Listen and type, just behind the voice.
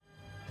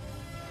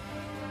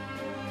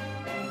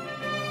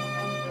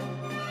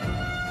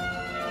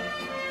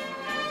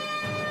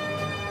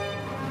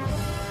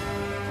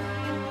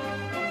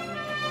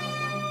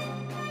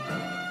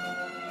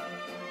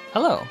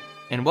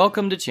And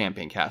welcome to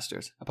Champion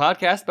Casters, a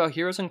podcast about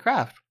heroes and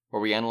craft, where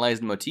we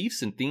analyze the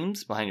motifs and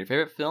themes behind your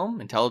favorite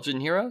film,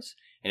 Intelligent Heroes,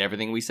 and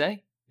everything we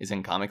say is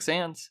in Comic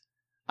Sans.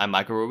 I'm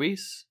Michael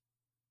Ruiz.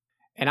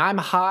 And I'm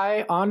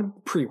high on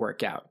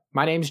pre-workout.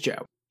 My name's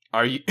Joe.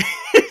 Are you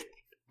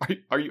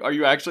are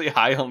you actually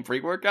high on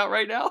pre-workout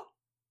right now?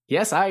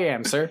 Yes, I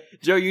am, sir.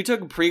 Joe, you took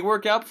a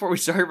pre-workout before we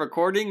started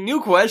recording? New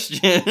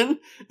question.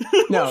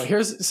 No,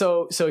 here's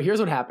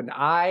what happened.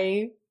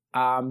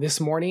 This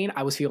morning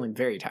I was feeling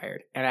very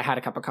tired and I had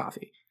a cup of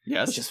coffee.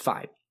 Yes. Which is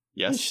fine.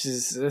 Yes. Which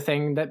is the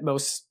thing that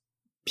most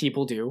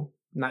people do.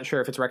 I'm not sure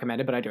if it's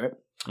recommended, but I do it.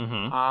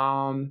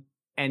 Mm-hmm.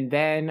 And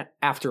then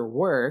after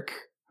work,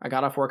 I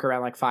got off work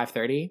around like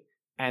 5:30,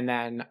 and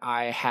then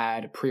I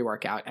had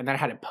pre-workout, and then I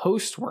had a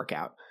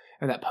post-workout.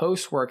 And that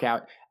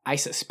post-workout, I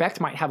suspect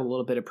might have a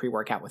little bit of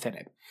pre-workout within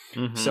it.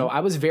 Mm-hmm. So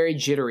I was very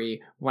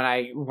jittery when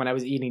I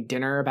was eating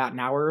dinner about an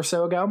hour or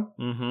so ago.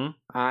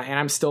 Mm-hmm. And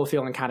I'm still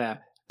feeling kind of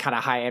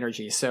high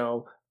energy.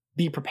 So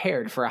be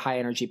prepared for a high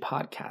energy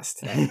podcast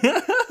today.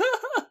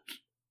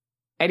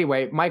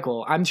 Anyway,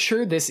 Michael, I'm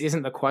sure this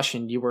isn't the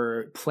question you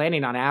were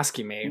planning on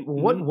asking me. Mm-hmm.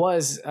 What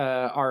was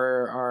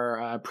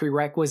our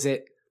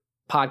prerequisite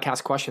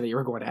podcast question that you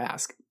were going to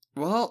ask?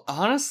 Well,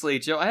 honestly,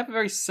 Joe, I have a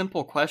very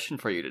simple question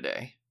for you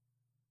today.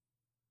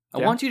 I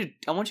Yeah? want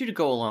you to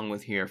go along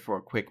with here for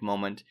a quick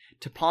moment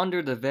to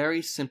ponder the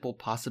very simple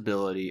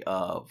possibility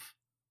of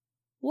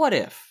what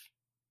if?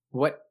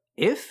 What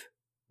if?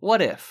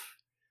 What if?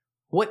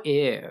 What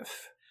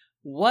if?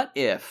 What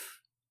if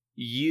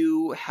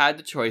you had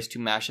the choice to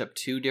mash up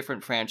two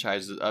different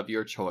franchises of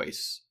your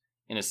choice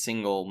in a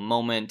single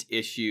moment,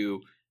 issue,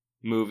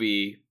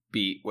 movie,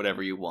 beat,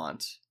 whatever you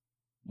want?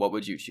 What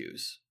would you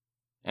choose?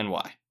 And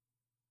why?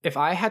 If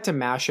I had to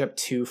mash up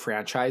two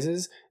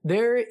franchises,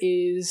 there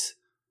is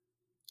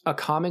a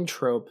common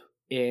trope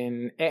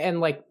in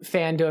like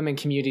fandom and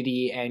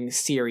community and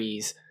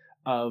series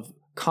of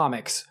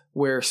comics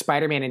where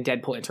Spider-Man and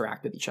Deadpool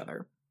interact with each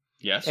other.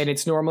 Yes. And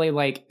it's normally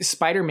like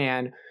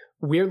Spider-Man,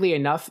 weirdly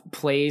enough,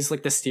 plays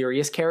like the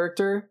serious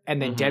character,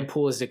 and then Mm-hmm.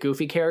 Deadpool is the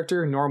goofy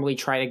character, normally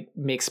try to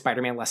make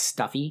Spider-Man less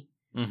stuffy.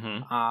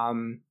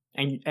 Mm-hmm.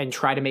 And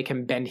try to make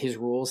him bend his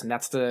rules, and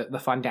that's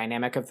the fun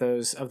dynamic of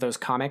those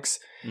comics.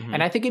 Mm-hmm.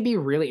 And I think it'd be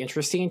really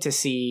interesting to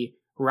see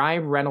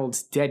Ryan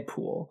Reynolds'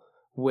 Deadpool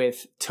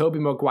with Tobey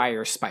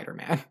Maguire's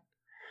Spider-Man.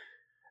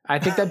 I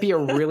think that'd be a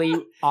really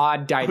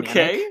odd dynamic.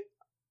 Okay.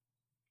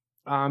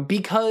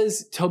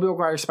 Because Tobey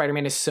Maguire's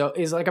Spider-Man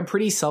is like a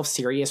pretty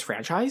self-serious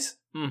franchise.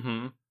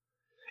 Mm-hmm.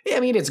 I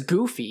mean, it's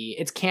goofy,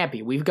 it's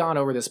campy. We've gone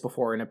over this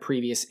before in a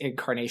previous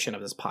incarnation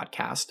of this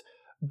podcast,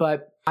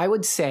 but I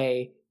would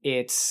say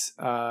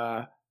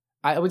that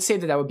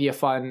would be a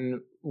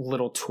fun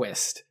little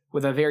twist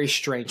with a very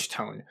strange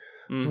tone.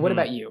 Mm-hmm. What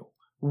about you?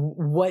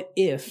 What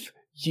if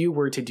you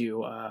were to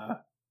do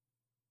a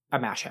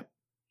mashup?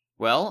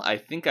 Well, I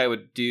think I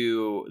would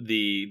do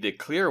the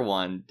clear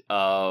one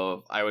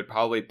of I would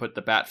probably put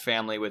the Bat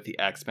family with the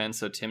X-Men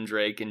so Tim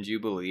Drake and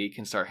Jubilee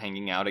can start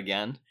hanging out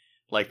again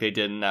like they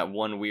did in that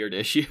one weird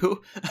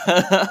issue.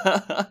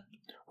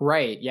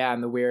 Right, yeah,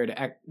 and the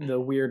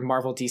weird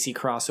Marvel DC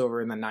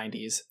crossover in the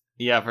 90s.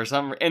 Yeah, for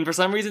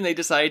some reason they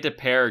decided to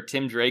pair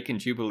Tim Drake and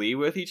Jubilee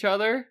with each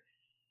other.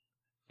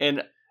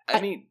 And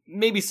I mean,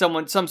 maybe some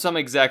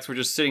execs were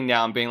just sitting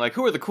down being like,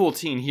 who are the cool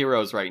teen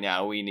heroes right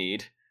now we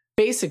need?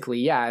 Basically,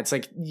 yeah, it's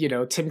like,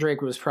 Tim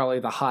Drake was probably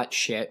the hot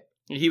shit.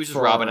 He was just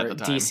Robin at the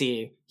time.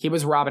 DC. He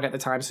was Robin at the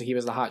time, so he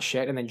was the hot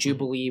shit. And then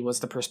Jubilee was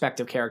the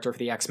perspective character for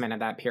the X-Men at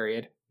that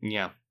period.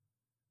 Yeah.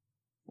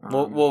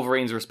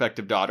 Wolverine's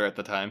respective daughter at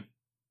the time.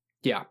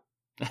 Yeah.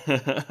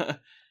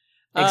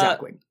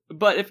 Exactly.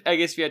 But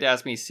if you had to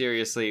ask me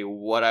seriously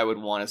what I would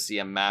want to see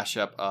a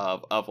mashup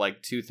of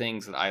like two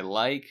things that I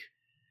like,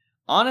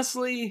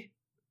 honestly,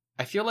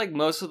 I feel like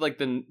most of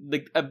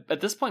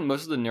at this point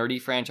most of the nerdy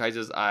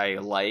franchises I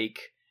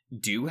like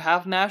do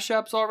have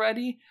mashups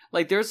already.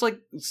 Like there's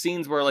like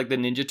scenes where like the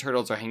Ninja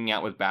Turtles are hanging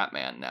out with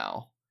Batman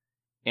now.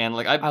 And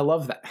like I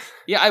love that.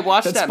 Yeah, I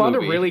watched that spawned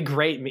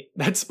movie.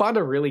 That spawned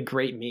a really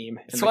great meme in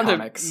the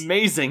comics. An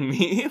amazing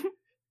meme.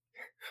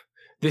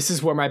 This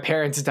is where my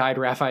parents died,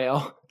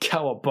 Raphael.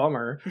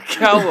 Cowabummer.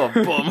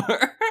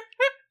 Cowabummer.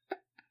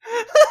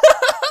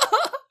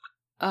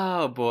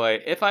 Oh boy.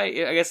 If I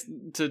guess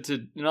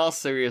to in all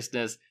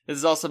seriousness, this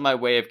is also my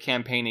way of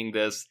campaigning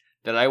this,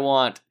 that I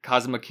want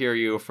Kazuma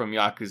Kiryu from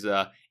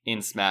Yakuza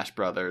in Smash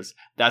Brothers.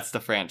 That's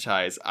the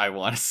franchise I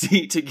want to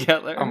see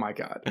together. Oh my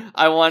god.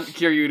 I want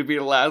Kiryu to be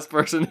the last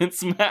person in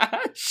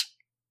Smash.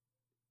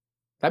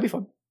 That'd be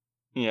fun.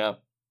 Yeah.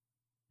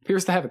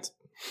 Here's the heavens.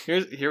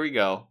 Here we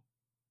go.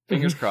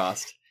 Fingers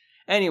crossed.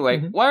 Anyway,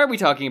 why are we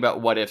talking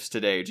about what ifs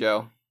today,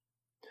 Joe?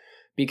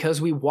 Because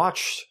we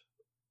watched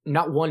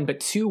not one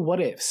but two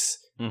what ifs.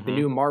 Mm-hmm. The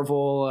new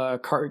Marvel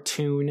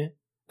cartoon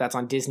that's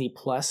on Disney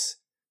Plus,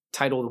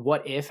 titled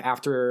What If,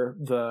 after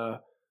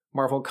the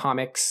Marvel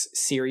Comics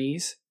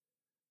series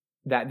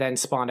that then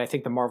spawned, I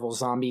think, the Marvel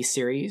Zombie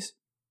series.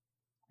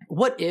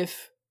 What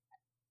If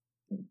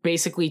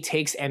basically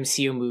takes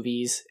MCU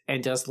movies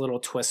and does little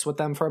twists with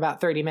them for about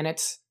 30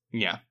 minutes.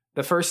 Yeah.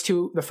 The first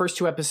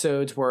two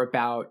episodes were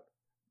about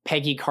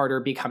Peggy Carter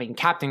becoming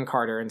Captain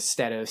Carter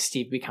instead of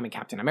Steve becoming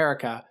Captain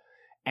America.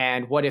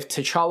 And what if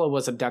T'Challa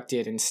was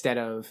abducted instead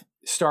of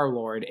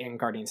Star-Lord in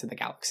Guardians of the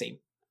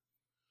Galaxy?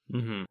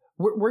 Mm-hmm.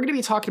 We're going to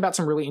be talking about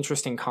some really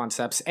interesting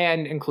concepts,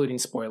 and including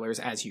spoilers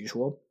as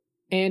usual.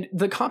 And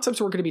the concepts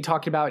we're going to be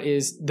talking about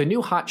is the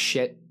new hot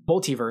shit,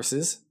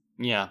 multiverses.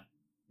 Yeah.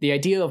 The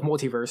idea of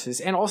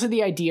multiverses, and also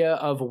the idea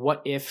of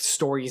what if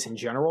stories in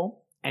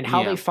general, and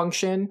how they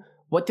function.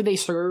 What do they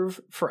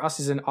serve for us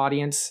as an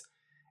audience?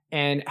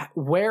 And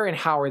where and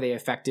how are they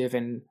effective,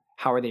 and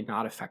how are they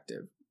not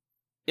effective?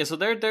 Yeah, so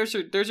there's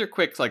your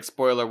quick like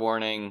spoiler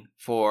warning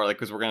for like,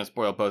 because we're gonna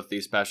spoil both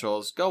these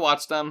specials. Go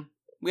watch them.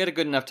 We had a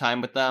good enough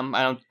time with them.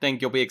 I don't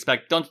think you'll be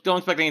don't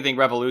expect anything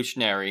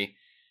revolutionary.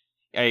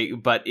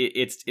 But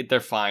they're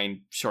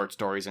fine short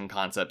stories and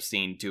concepts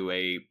seen to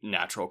a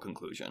natural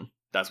conclusion.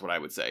 That's what I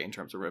would say in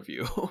terms of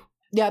review.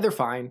 Yeah, they're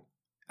fine.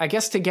 I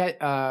guess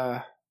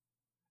to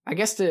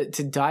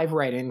dive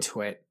right into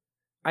it,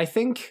 I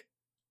think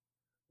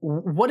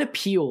what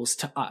appeals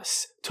to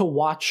us to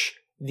watch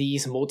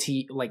these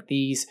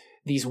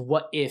these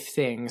what if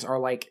things are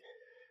like,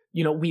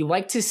 we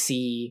like to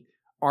see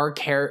our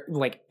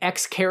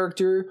X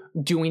character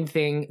doing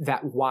thing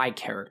that Y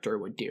character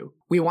would do.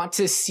 We want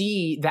to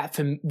see that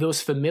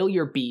those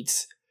familiar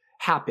beats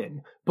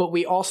happen, but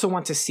we also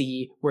want to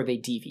see where they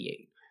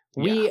deviate.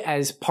 We,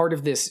 as part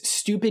of this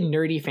stupid,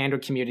 nerdy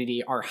fandom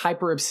community, are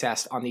hyper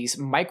obsessed on these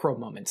micro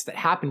moments that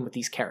happen with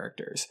these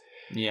characters.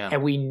 Yeah.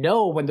 And we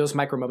know when those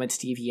micro moments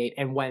deviate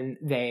and when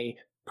they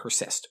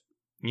persist.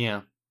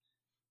 Yeah.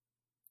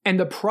 And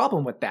the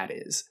problem with that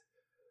is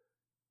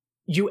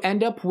you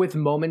end up with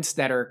moments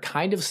that are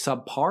kind of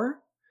subpar.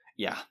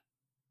 Yeah.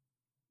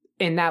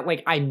 In that,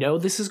 like, I know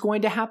this is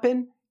going to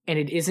happen, and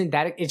it isn't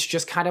that. It's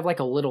just kind of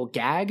like a little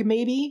gag,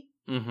 maybe.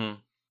 Mm-hmm.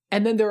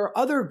 And then there are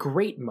other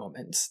great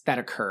moments that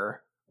occur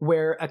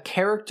where a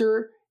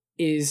character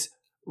is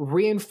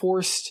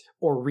reinforced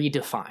or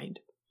redefined.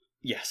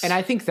 Yes. And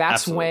I think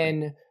that's absolutely.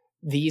 when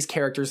these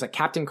characters like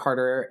Captain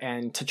Carter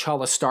and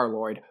T'Challa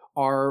Star-Lord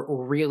are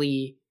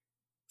really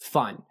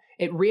fun.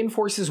 It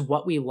reinforces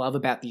what we love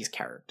about these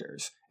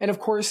characters. And of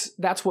course,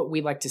 that's what we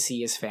like to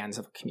see as fans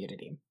of a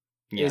community.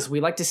 Yeah. Is we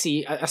like to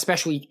see,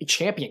 especially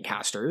champion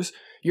casters,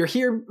 you're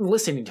here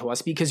listening to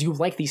us because you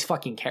like these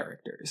fucking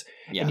characters.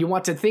 Yeah. And you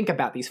want to think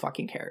about these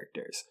fucking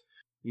characters.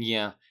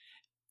 Yeah.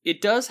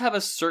 It does have a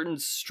certain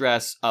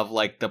stress of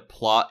like the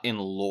plot and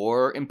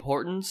lore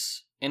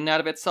importance in that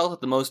of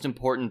itself. The most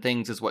important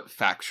things is what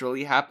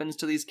factually happens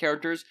to these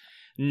characters,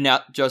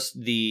 not just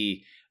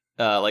the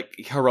like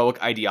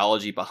heroic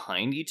ideology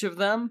behind each of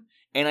them.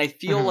 And I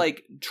feel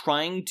like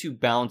trying to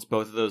balance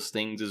both of those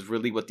things is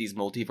really what these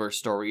multiverse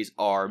stories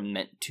are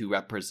meant to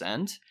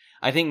represent.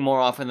 I think more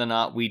often than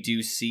not, we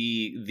do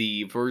see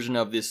the version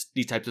of these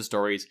types of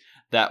stories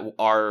that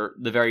are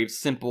the very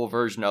simple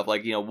version of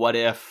like, what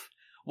if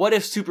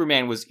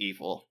Superman was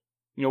evil?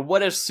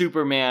 What if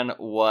Superman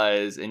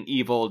was an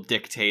evil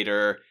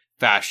dictator,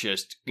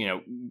 fascist,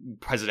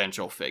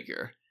 presidential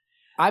figure?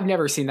 I've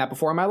never seen that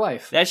before in my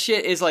life. That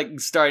shit is like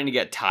starting to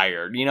get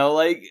tired,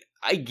 like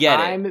I get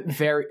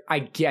it. I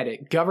get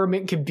it.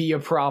 Government can be a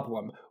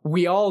problem.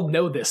 We all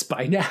know this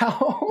by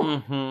now.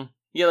 Mm-hmm.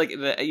 Yeah, like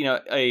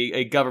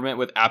a government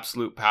with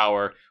absolute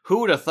power. Who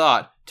would have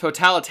thought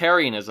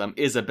totalitarianism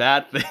is a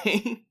bad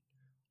thing?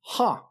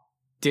 Huh.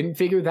 Didn't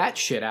figure that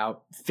shit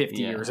out 50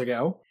 years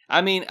ago.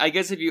 I mean, I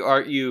guess if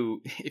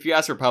you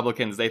ask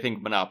Republicans, they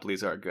think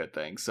monopolies are a good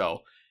thing.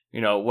 So,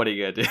 what are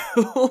you gonna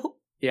do?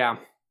 Yeah.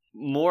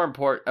 More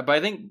important, but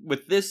I think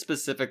with this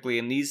specifically,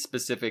 in these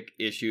specific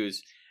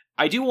issues,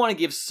 I do want to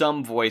give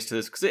some voice to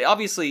this, because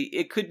obviously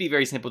it could be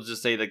very simple to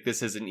just say like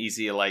this isn't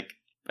easy like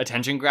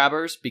attention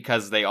grabbers,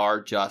 because they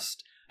are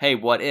just, hey,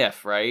 what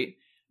if, right?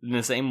 In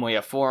the same way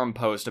a forum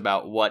post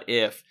about what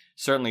if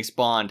certainly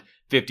spawned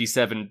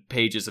 57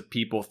 pages of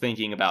people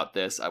thinking about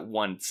this at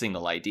one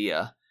single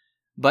idea.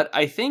 But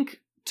I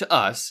think to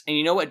us,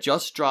 and what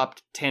just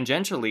dropped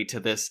tangentially to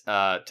this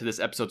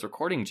episode's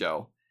recording,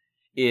 Joe,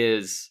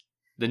 is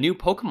the new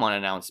Pokemon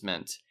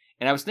announcement.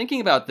 And I was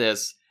thinking about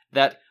this,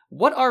 that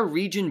what are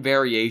region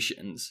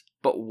variations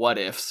but what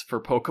ifs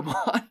for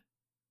Pokemon?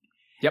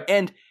 Yep.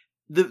 And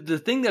the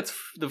thing that's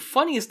the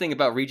funniest thing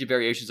about region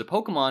variations of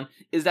Pokemon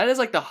is that is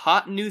like the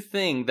hot new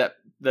thing that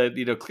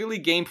the clearly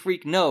Game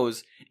Freak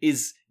knows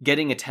is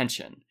getting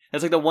attention.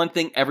 That's like the one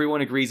thing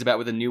everyone agrees about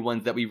with the new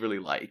ones that we really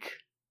like.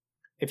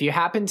 If you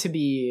happen to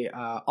be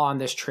on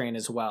this train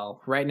as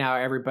well, right now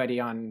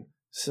everybody on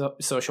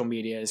social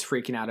media is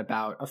freaking out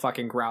about a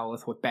fucking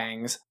Growlithe with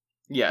bangs.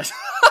 Yes.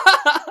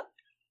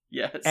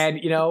 Yes.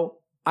 And,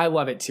 I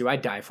love it too.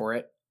 I'd die for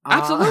it.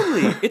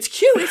 Absolutely. It's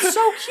cute. It's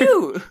so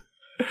cute.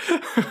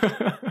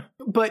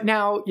 But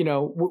now,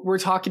 we're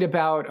talking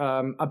about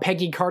a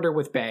Peggy Carter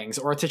with bangs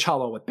or a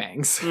T'Challa with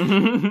bangs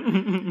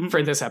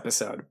for this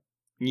episode.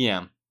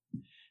 Yeah.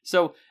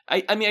 So,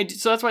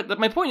 so that's why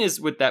my point is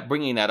with that,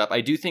 bringing that up,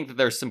 I do think that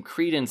there's some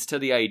credence to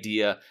the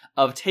idea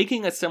of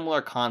taking a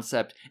similar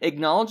concept,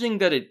 acknowledging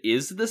that it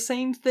is the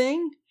same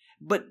thing,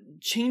 but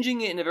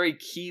changing it in a very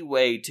key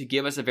way to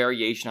give us a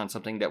variation on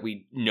something that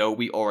we know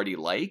we already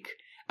like.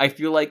 I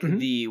feel like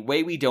the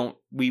way we don't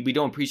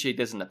appreciate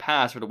this in the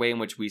past, or the way in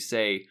which we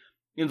say,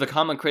 the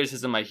common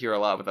criticism I hear a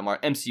lot with the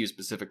MCU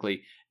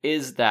specifically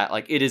is that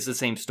like it is the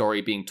same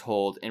story being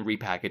told and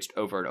repackaged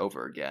over and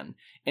over again.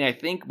 And I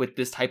think with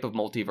this type of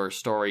multiverse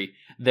story,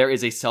 there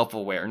is a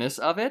self-awareness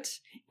of it.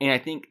 And I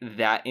think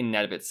that in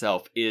and of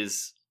itself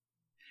is,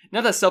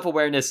 not that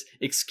self-awareness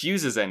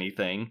excuses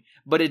anything,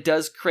 but it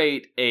does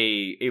create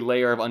a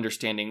layer of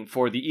understanding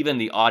for even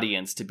the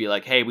audience to be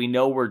like, hey, we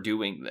know we're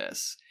doing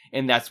this.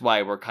 And that's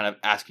why we're kind of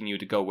asking you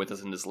to go with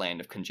us in this land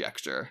of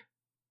conjecture.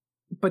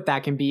 But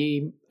that can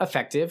be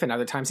effective, and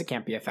other times it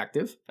can't be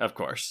effective. Of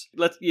course.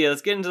 Let's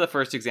get into the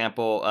first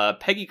example.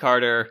 Peggy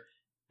Carter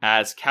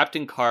as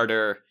Captain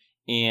Carter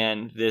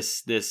in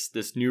this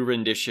new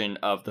rendition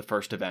of the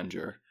first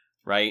Avenger,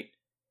 right?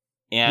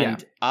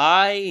 And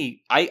I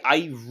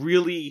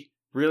really,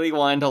 really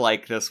wanted to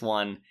like this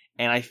one,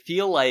 and I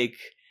feel like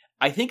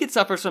I think it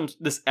suffers from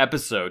this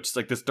episode, just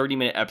like this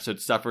 30-minute episode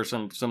suffers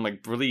some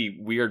like really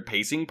weird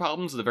pacing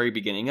problems at the very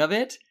beginning of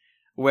it.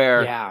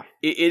 Where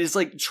it is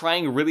like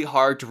trying really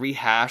hard to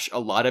rehash a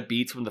lot of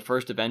beats from the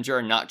first Avenger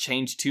and not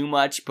change too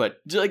much, but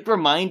to like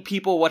remind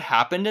people what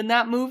happened in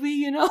that movie,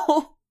 you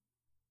know?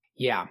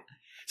 Yeah.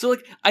 So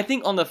like I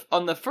think on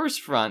the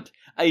first front,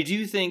 I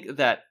do think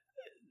that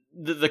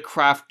the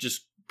craft,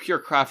 just pure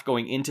craft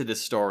going into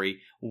this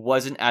story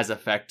wasn't as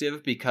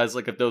effective because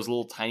like of those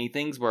little tiny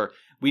things where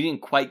we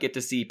didn't quite get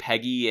to see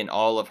Peggy in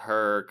all of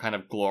her kind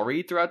of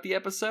glory throughout the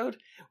episode.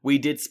 We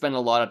did spend a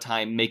lot of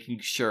time making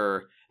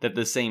sure that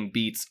the same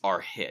beats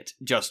are hit,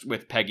 just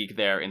with Peggy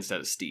there instead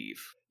of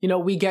Steve. You know,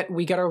 we get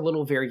our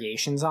little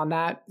variations on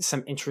that.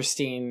 Some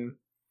interesting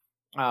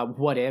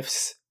what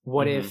ifs.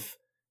 What if,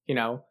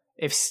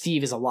 if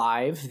Steve is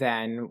alive,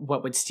 then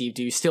what would Steve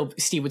do?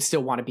 Steve would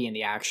still want to be in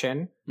the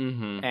action.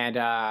 Mm-hmm.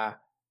 And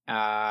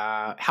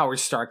Howard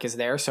Stark is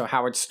there, so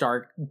Howard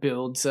Stark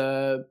builds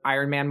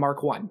Iron Man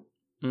Mark 1.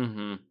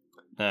 Mm-hmm.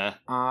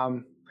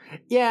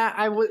 Yeah,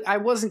 I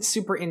wasn't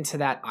super into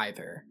that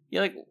either.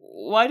 Yeah, like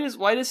why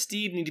does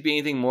Steve need to be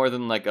anything more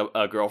than like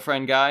a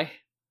girlfriend guy?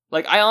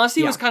 Like I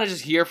honestly was kind of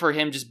just here for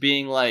him just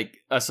being like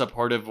a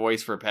supportive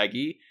voice for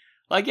Peggy.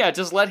 Like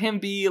just let him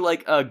be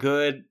like a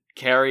good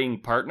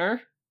caring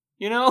partner,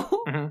 you know?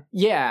 Mm-hmm.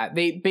 Yeah,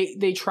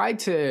 they tried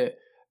to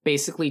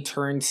basically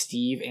turn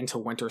Steve into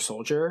Winter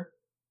Soldier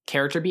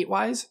character beat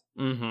wise.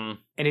 Mm-hmm.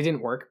 And it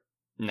didn't work.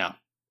 No.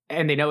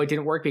 And they know it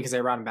didn't work because they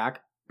brought him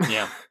back.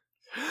 Yeah.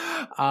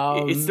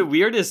 It's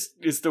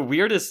the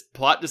weirdest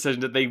plot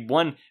decision that they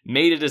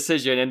made a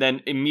decision and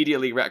then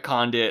immediately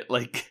retconned it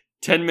like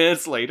 10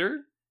 minutes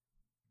later.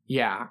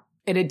 Yeah.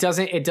 And it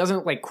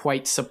doesn't like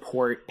quite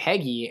support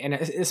Peggy, and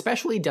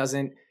especially it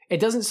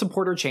doesn't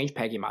support or change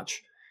Peggy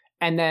much.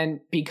 And then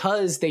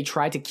because they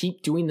try to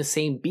keep doing the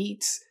same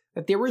beats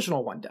that the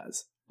original one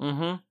does.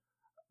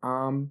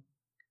 Mm-hmm.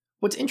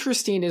 What's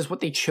interesting is what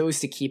they chose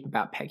to keep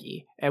about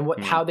Peggy and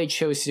how they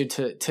chose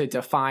to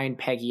define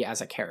Peggy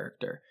as a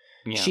character.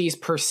 Yeah. She's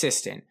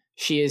persistent.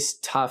 She is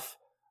tough,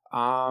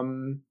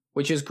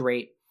 which is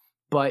great.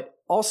 But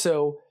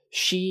also,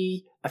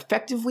 she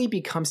effectively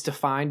becomes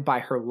defined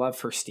by her love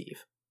for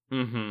Steve.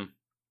 Mm-hmm.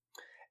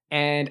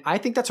 And I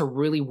think that's a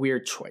really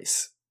weird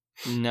choice.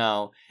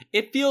 No.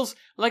 It feels,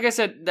 like I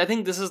said, I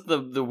think this is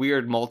the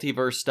weird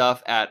multiverse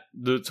stuff at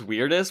its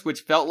weirdest, which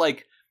felt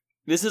like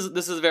this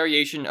is a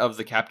variation of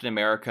the Captain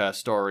America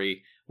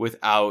story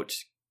without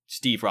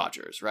Steve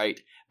Rogers, right?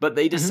 But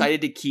they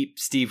decided to keep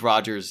Steve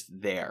Rogers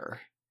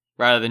there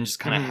rather than just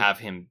kind of have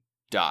him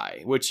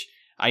die, which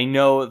I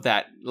know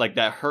that like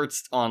that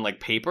hurts on like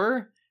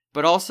paper,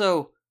 but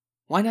also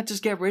why not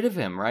just get rid of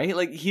him, right?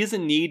 Like he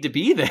doesn't need to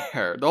be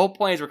there. The whole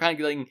point is we're kind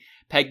of letting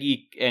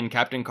Peggy and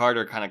Captain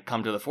Carter kind of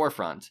come to the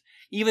forefront.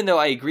 Even though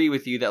I agree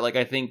with you that like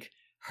I think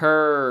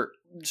her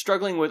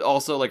struggling with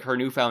also like her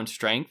newfound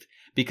strength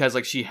because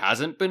like she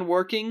hasn't been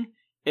working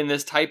in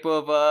this type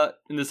of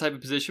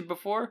position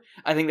before.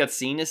 I think that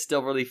scene is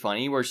still really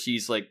funny where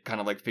she's like kind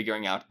of like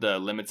figuring out the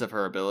limits of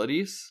her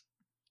abilities.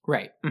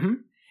 Right. Mm-hmm.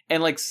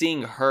 And like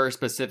seeing her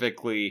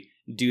specifically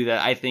do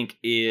that, I think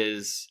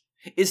is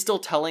still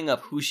telling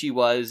of who she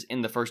was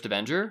in the first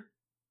Avenger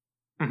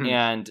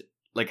and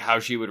like how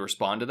she would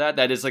respond to that.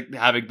 That is like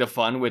having the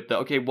fun with the,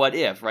 okay, what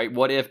if, right?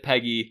 What if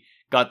Peggy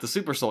got the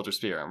super soldier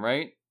serum,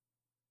 right?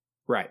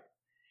 Right.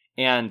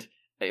 And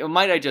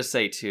might I just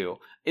say too,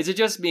 is it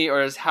just me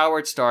or does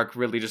Howard Stark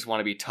really just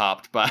want to be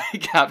topped by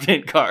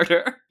Captain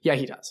Carter? Yeah,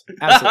 he does.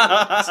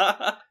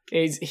 Absolutely.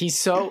 He does.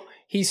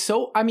 He's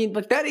so, I mean,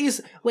 like that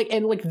is like,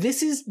 and like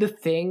this is the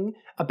thing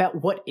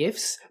about what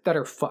ifs that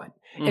are fun.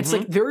 It's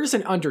like there is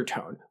an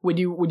undertone when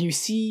you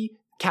see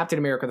Captain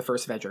America, the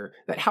First Avenger,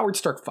 that Howard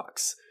Stark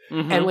fucks.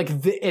 And like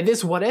and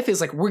this what if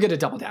is like, we're going to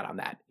double down on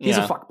that. He's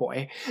a fuck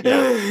boy.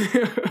 Yeah.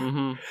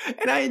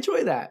 And I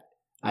enjoy that.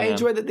 Yeah. I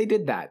enjoy that they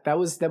did that. That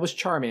was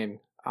charming.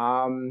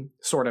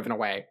 Sort of in a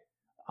way.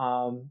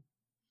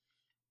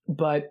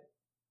 But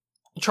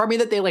charming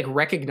that they like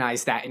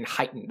recognize that and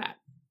heighten that.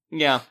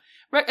 Yeah.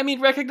 I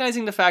mean,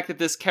 recognizing the fact that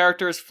this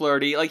character is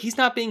flirty, like, he's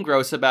not being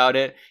gross about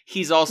it.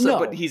 He's also, No.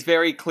 but he's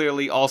very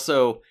clearly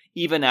also,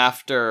 even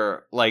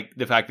after, like,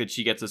 the fact that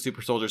she gets a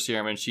super soldier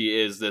serum and she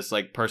is this,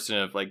 like, person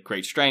of, like,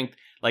 great strength,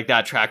 like,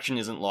 that attraction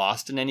isn't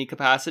lost in any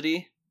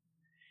capacity.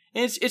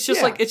 And it's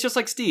just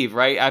like Steve,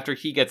 right? After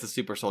he gets a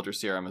super soldier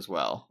serum as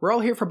well. We're all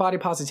here for body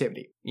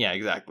positivity. Yeah,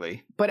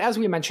 exactly. But as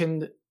we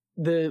mentioned,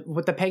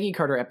 with the Peggy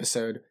Carter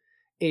episode,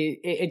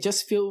 it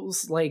just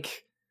feels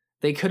like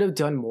they could have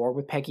done more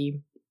with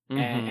Peggy,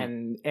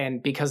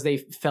 and because they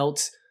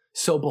felt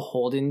so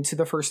beholden to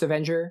the first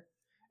Avenger,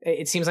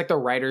 it seems like the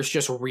writers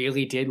just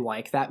really did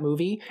like that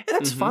movie, and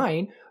that's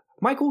fine.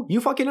 Michael,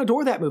 you fucking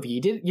adore that movie.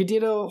 You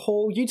did a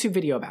whole YouTube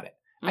video about it.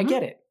 I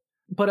get it.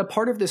 But a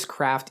part of this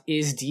craft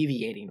is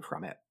deviating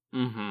from it.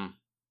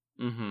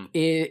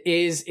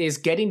 Is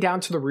getting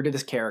down to the root of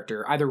this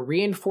character, either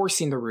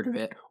reinforcing the root of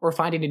it or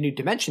finding a new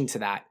dimension to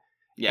that,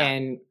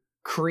 and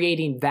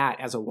creating that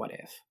as a what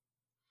if.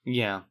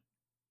 Yeah.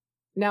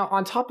 Now,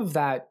 on top of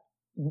that,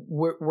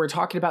 we're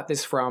talking about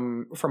this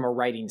from a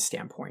writing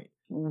standpoint.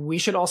 We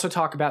should also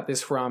talk about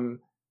this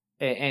from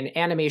an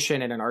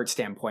animation and an art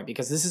standpoint,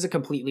 because this is a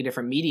completely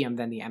different medium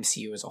than the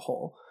MCU as a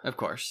whole. Of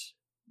course.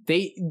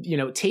 They,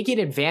 taking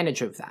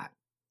advantage of that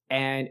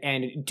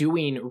and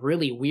doing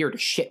really weird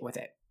shit with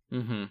it.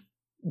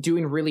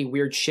 Doing really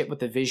weird shit with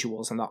the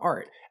visuals and the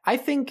art. I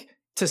think,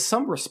 to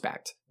some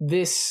respect,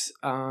 this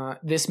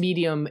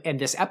medium and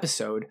this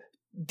episode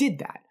did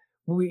that.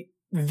 We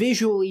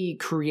visually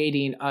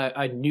creating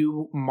a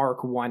new Mark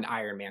I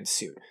Iron Man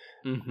suit.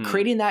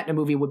 Creating that in a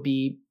movie would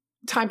be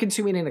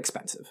time-consuming and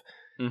expensive.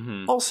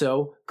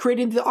 Also,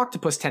 creating the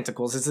octopus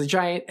tentacles as the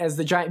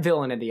giant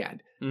villain in the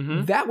end.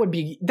 That would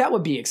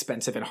be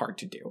expensive and hard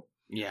to do.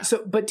 Yeah.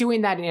 So, but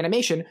doing that in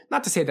animation,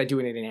 not to say that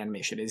doing it in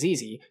animation is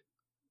easy.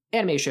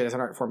 Animation as an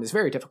art form is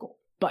very difficult,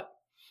 but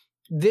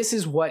this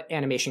is what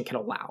animation can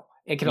allow.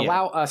 It can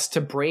allow us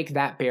to break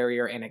that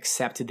barrier and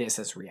accept this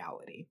as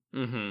reality,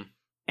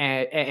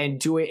 and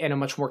do it in a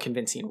much more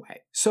convincing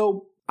way.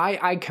 So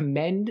I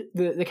commend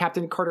the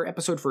Captain Carter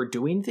episode for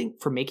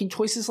making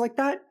choices like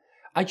that.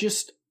 I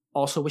just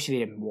also wish they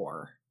did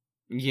more.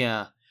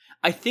 Yeah.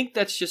 I think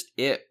that's just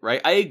it,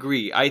 right? I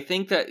agree. I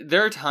think that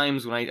there are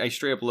times when I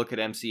straight up look at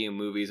MCU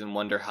movies and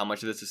wonder how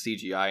much of this is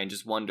CGI, and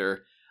just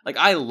wonder, like,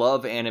 I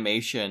love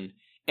animation,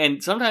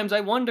 and sometimes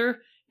I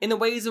wonder in the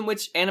ways in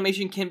which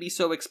animation can be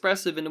so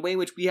expressive, in the way in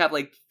which we have,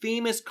 like,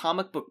 famous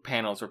comic book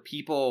panels where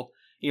people,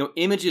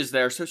 images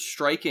that are so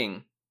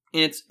striking,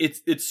 and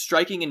it's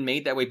striking and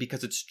made that way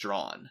because it's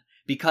drawn.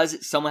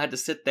 Because someone had to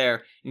sit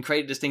there and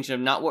create a distinction of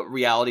not what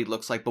reality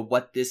looks like, but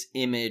what this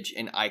image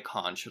and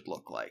icon should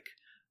look like,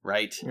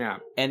 right? Yeah.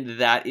 And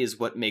that is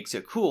what makes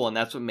it cool, and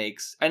that's what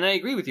makes... And I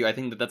agree with you, I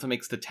think that's what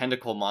makes the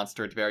tentacle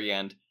monster at the very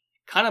end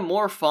kind of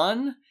more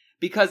fun,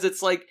 because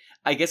it's like,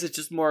 I guess it's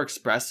just more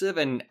expressive,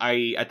 and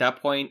at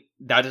that point,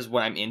 that is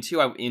what I'm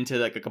into. I'm into,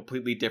 like, a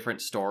completely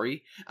different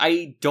story.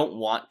 I don't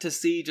want to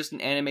see just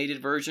an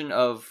animated version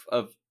of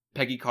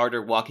Peggy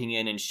Carter walking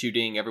in and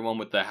shooting everyone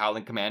with the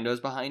Howling Commandos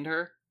behind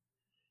her.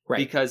 Right.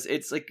 Because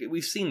it's like,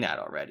 we've seen that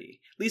already.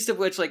 Least of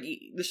which, like,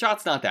 the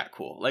shot's not that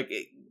cool. Like,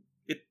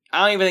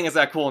 I don't even think it's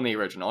that cool in the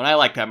original, and I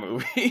like that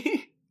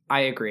movie.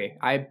 I agree.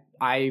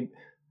 I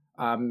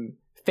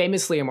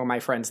famously among my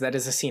friends, that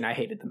is a scene I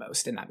hated the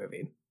most in that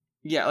movie.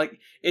 Yeah, like,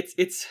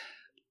 it's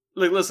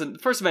like, listen,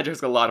 First Avenger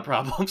has got a lot of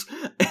problems,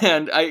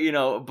 and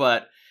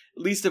but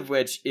least of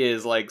which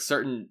is, like,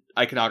 certain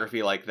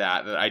iconography like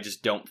that I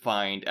just don't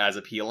find as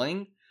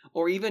appealing,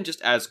 or even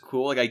just as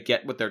cool. Like, I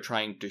get what they're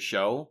trying to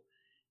show,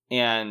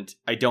 and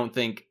I don't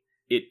think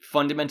it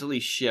fundamentally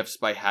shifts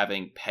by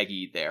having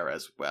Peggy there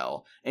as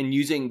well, and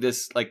using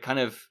this, like, kind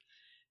of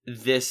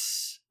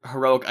this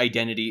heroic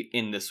identity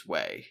in this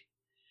way.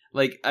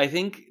 Like, I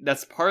think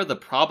that's part of the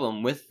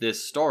problem with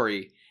this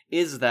story,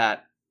 is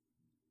that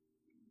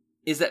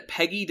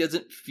Peggy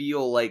doesn't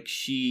feel like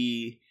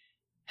she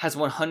has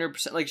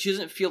 100%, like, she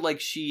doesn't feel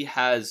like she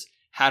has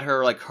had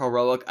her, like,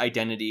 heroic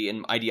identity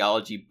and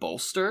ideology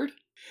bolstered.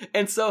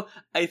 And so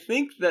I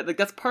think that, like,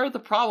 that's part of the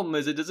problem,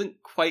 is it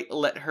doesn't quite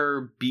let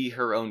her be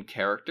her own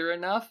character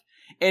enough.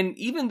 And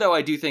even though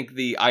I do think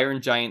the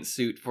Iron Giant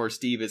suit for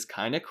Steve is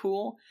kind of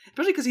cool,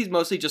 especially because he's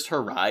mostly just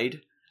her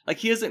ride. Like,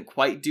 he doesn't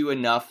quite do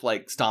enough,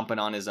 like, stomping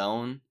on his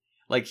own.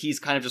 Like, he's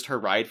kind of just her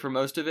ride for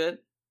most of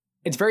it.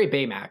 It's very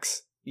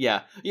Baymax.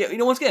 Yeah.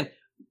 Once again,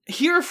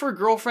 here for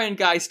girlfriend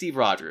guy Steve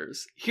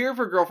Rogers.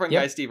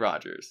 Guy Steve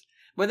Rogers.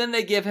 But then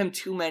they give him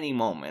too many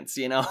moments,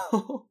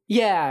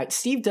 Yeah,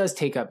 Steve does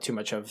take up too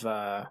much of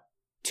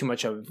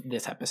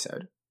this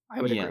episode.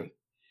 I would agree.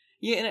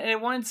 Yeah, and I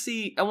wanted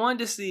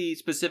to see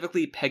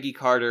specifically Peggy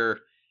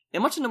Carter,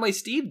 and much in the way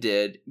Steve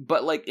did,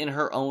 but, like, in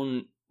her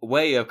own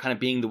way of kind of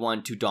being the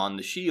one to don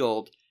the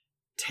shield,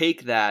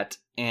 take that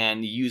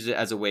and use it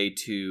as a way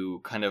to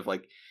kind of,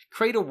 like,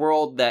 create a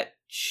world that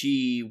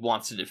she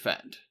wants to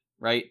defend,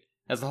 right?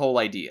 That's the whole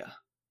idea.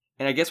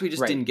 And I guess we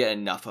just didn't get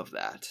enough of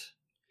that.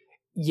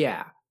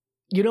 Yeah.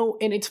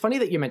 And it's funny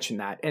that you mentioned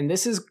that. And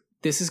this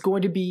is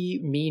going to be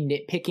me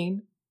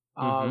nitpicking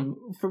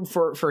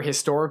For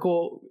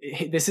historical,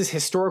 this is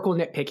historical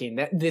nitpicking.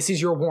 That this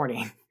is your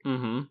warning.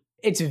 Mm-hmm.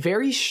 It's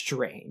very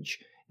strange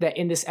that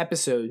in this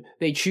episode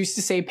they choose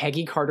to say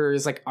Peggy Carter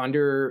is like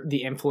under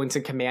the influence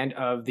and command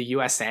of the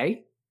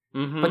USA,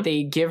 but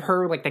they give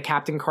her like the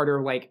Captain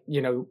Carter like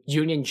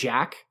Union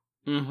Jack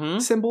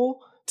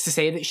symbol to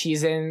say that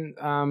she's in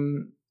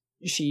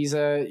she's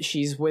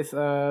with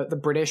the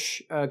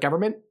British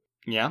government.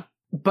 Yeah.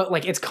 But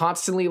like it's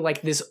constantly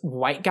like this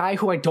white guy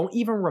who I don't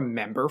even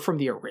remember from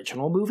the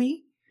original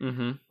movie.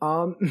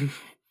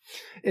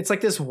 It's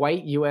like this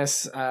white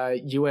U.S.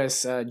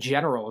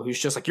 General who's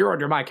just like, you're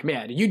under my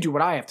command and you do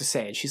what I have to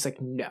say. And she's like,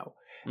 no.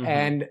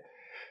 And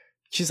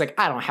she's like,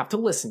 I don't have to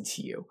listen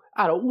to you.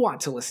 I don't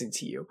want to listen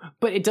to you.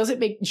 But it doesn't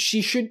make,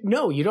 she should,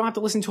 no, you don't have to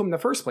listen to him in the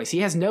first place.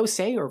 He has no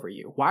say over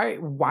you. Why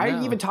are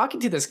you even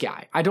talking to this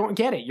guy? I don't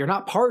get it. You're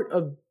not part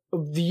of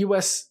the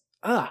U.S.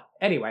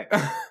 Anyway.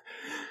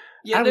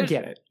 Yeah, I don't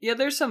get it. Yeah,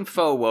 there's some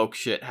faux woke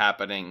shit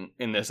happening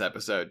in this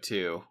episode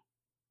too.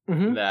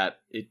 That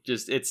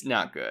it's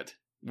not good.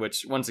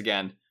 Which once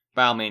again,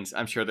 by all means,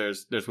 I'm sure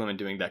there's women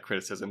doing that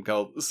criticism.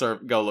 Go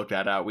look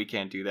that out. We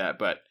can't do that,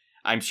 but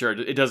I'm sure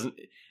it doesn't.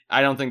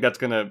 I don't think that's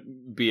gonna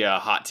be a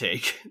hot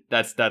take.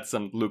 That's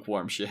some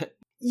lukewarm shit.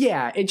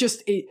 Yeah, it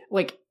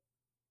like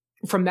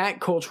from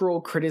that cultural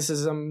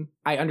criticism,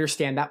 I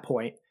understand that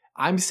point.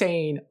 I'm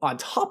saying on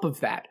top of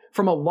that,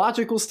 from a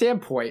logical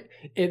standpoint,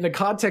 in the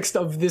context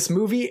of this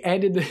movie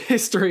and in the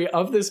history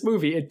of this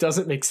movie, it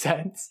doesn't make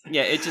sense.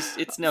 Yeah,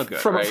 it's no good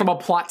from a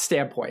plot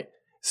standpoint.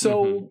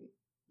 So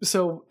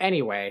so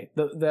anyway,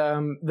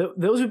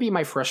 those would be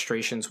my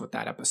frustrations with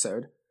that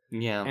episode.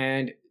 Yeah,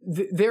 and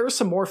there are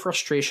some more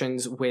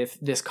frustrations with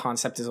this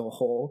concept as a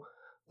whole.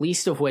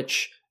 Least of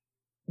which,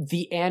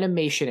 the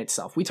animation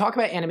itself. We talked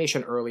about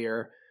animation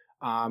earlier.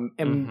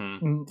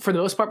 And for the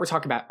most part, we're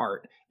talking about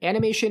art.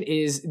 Animation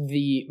is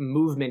the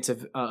movement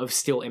of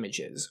still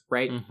images,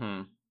 right?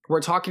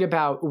 We're talking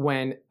about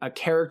when a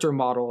character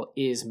model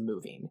is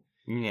moving.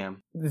 Yeah.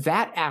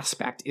 That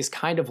aspect is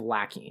kind of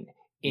lacking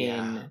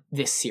in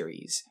this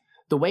series.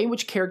 The way in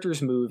which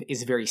characters move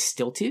is very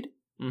stilted.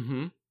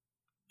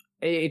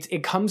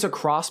 It comes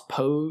across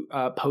pose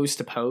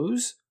to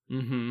pose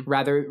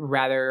rather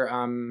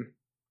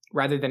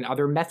than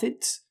other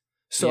methods.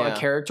 So a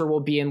character will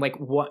be in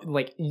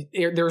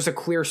there's a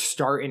clear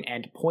start and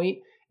end point,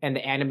 and the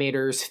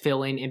animators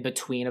fill in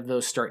between of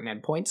those start and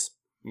end points.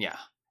 Yeah.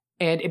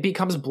 And it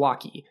becomes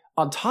blocky.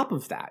 On top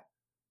of that,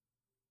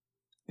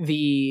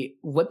 the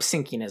lip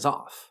syncing is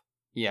off.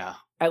 Yeah.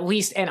 At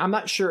least, and I'm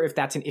not sure if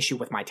that's an issue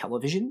with my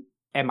television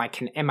and my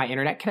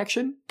internet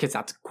connection, because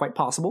that's quite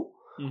possible.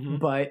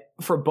 But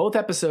for both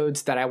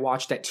episodes that I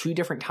watched at 2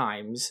 different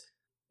times,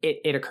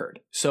 it occurred.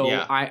 So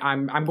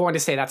I'm going to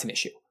say that's an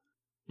issue.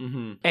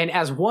 And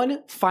as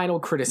one final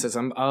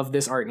criticism of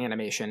this art and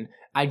animation,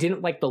 I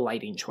didn't like the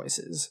lighting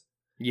choices.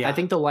 Yeah. I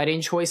think the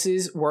lighting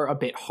choices were a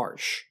bit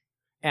harsh.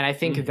 And I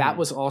think that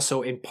was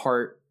also in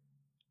part,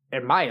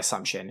 in my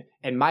assumption,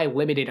 and my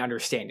limited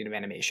understanding of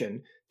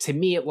animation, to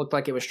me it looked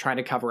like it was trying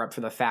to cover up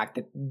for the fact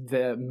that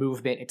the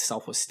movement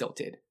itself was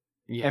stilted.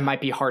 Yeah. It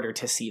might be harder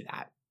to see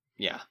that.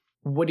 Yeah.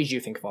 What did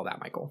you think of all that,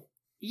 Michael?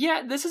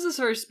 Yeah, this is a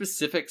sort of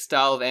specific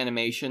style of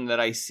animation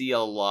that I see a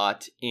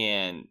lot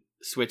in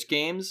Switch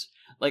games.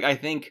 Like, I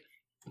think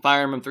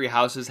Fire Emblem Three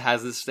Houses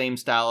has the same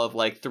style of,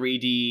 like,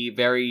 3D,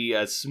 very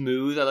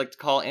smooth, I like to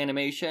call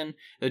animation.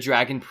 The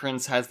Dragon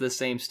Prince has the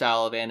same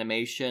style of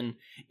animation.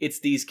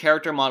 It's these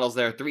character models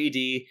that are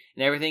 3D,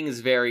 and everything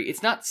is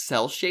it's not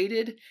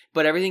cel-shaded,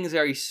 but everything is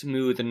very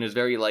smooth, and there's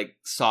very, like,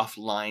 soft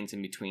lines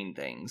in between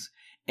things.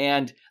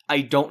 And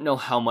I don't know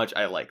how much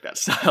I like that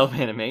style of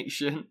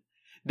animation.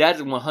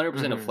 That's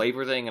 100% a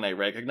flavor thing, and I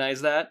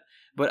recognize that.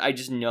 But I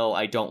just know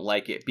I don't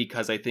like it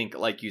because I think,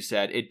 like you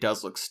said, it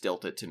does look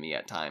stilted to me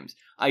at times.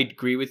 I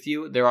agree with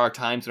you. There are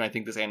times when I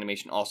think this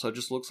animation also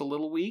just looks a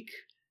little weak.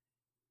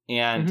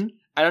 And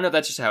I don't know if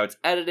that's just how it's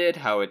edited,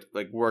 how it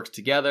works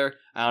together.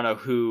 I don't know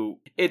who...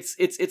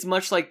 It's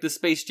much like the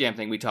Space Jam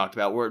thing we talked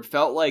about, where it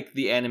felt like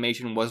the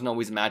animation wasn't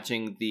always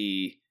matching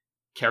the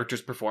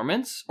character's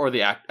performance or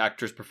the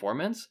actor's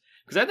performance.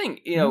 Because I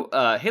think,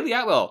 Hayley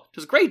Atwell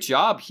does a great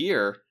job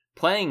here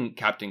playing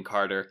Captain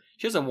Carter.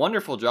 She does a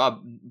wonderful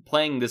job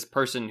playing this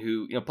person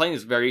who, playing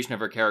this variation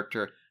of her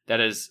character that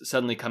has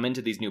suddenly come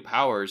into these new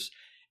powers.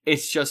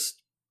 It's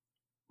just,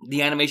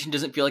 the animation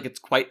doesn't feel like it's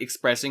quite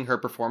expressing her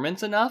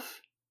performance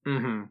enough.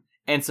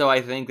 And so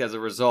I think as a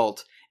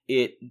result,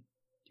 it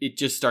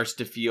just starts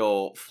to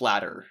feel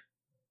flatter.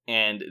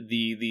 And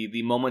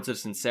the moments of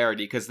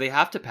sincerity, because they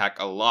have to pack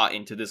a lot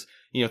into this,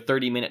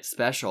 30-minute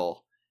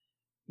special,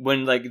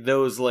 when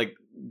those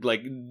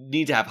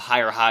need to have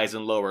higher highs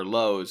and lower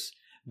lows.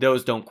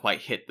 Those don't quite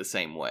hit the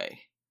same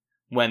way.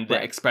 When the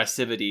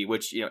expressivity,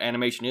 which,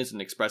 animation is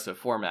an expressive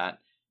format,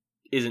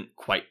 isn't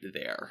quite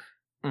there.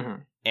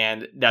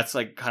 And that's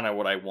kind of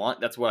what I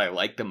want. That's what I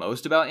like the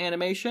most about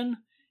animation.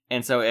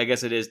 And so I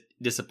guess it is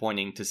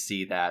disappointing to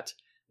see that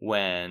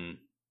when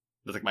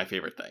it's my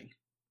favorite thing.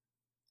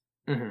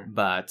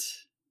 But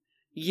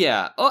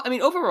Yeah. Oh, I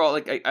mean, overall,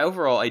 like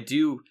I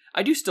do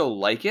still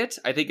like it.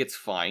 I think it's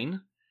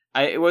fine.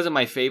 It wasn't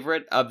my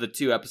favorite of the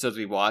 2 episodes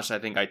we watched. I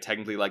think I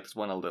technically liked this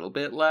one a little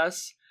bit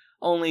less,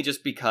 only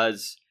just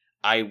because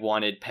I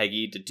wanted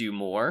Peggy to do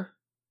more,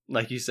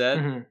 like you said,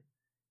 Mm-hmm.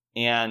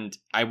 and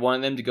I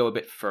wanted them to go a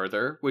bit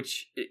further,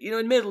 which,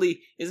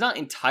 admittedly is not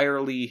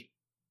entirely.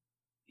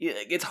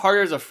 It's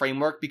harder as a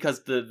framework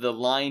because the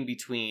line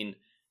between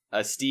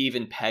Steve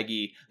and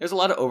Peggy, there's a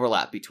lot of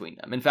overlap between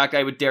them. In fact,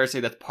 I would dare say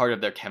that's part of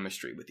their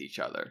chemistry with each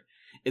other,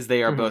 is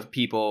they are both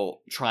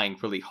people trying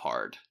really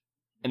hard.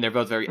 And they're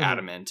both very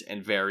adamant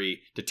and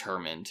very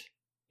determined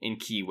in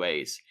key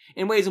ways.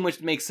 In ways in which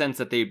it makes sense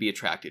that they'd be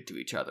attracted to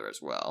each other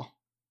as well.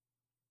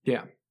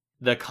 Yeah.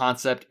 The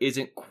concept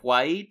isn't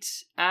quite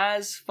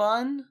as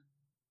fun,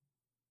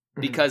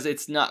 because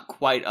it's not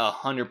quite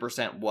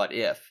 100% what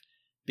if.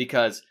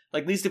 Because,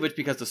 like, least of which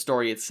because the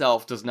story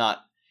itself does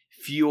not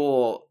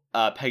fuel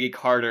Peggy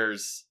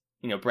Carter's,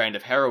 brand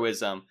of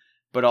heroism,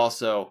 but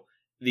also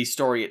the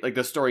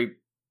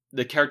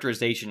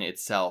characterization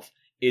itself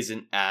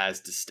isn't as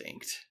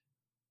distinct.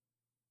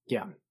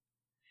 Yeah.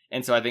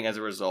 And so I think as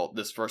a result,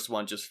 this first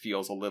one just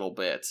feels a little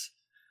bit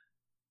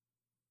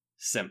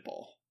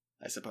simple,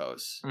 I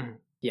suppose. Mm-hmm.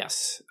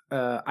 Yes,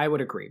 I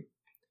would agree.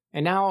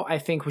 And now I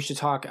think we should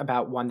talk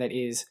about one that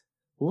is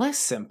less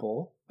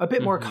simple, a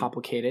bit more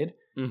complicated,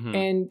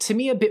 and to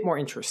me a bit more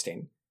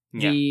interesting.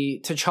 Yeah.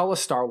 The T'Challa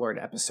Star-Lord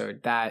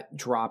episode that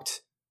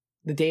dropped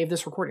the day of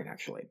this recording,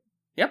 actually.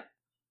 Yep.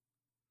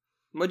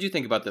 What do you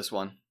think about this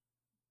one?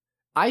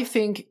 I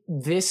think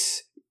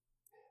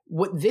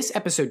what this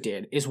episode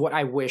did is what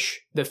I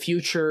wish the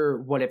future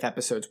What If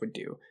episodes would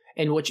do,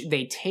 in which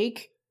they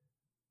take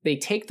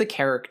the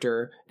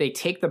character, they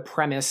take the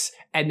premise,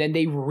 and then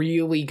they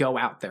really go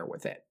out there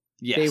with it.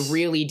 Yes. They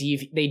really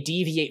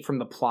deviate from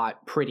the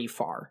plot pretty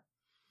far.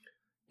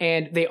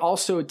 And they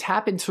also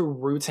tap into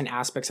roots and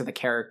aspects of the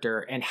character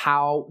and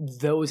how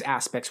those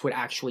aspects would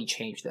actually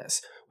change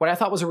this. What I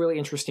thought was a really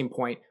interesting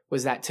point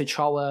was that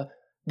T'Challa,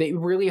 they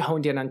really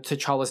honed in on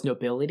T'Challa's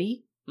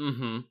nobility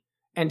and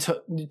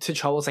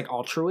T'Challa's like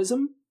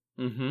altruism.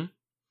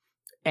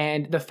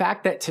 And the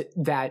fact that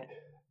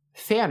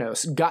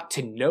Thanos got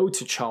to know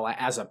T'Challa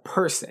as a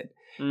person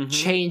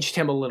changed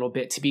him a little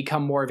bit to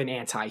become more of an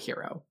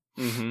anti-hero.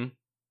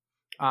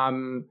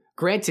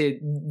 Granted,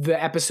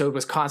 the episode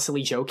was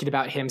constantly joking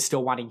about him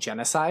still wanting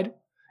genocide,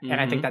 and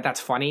I think that's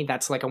funny.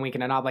 That's like a wink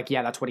and a nod, like,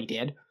 yeah, that's what he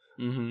did.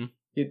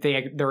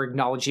 They're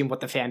acknowledging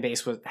what the fan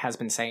base has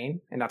been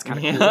saying, and that's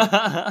kind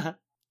of cool.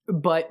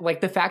 But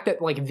like the fact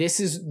that like this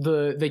is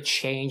the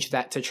change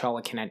that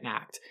T'Challa can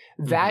enact,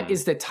 that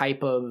is the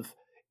type of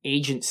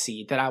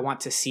agency that I want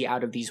to see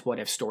out of these what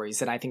if stories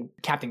that I think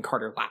Captain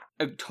Carter lacked.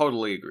 I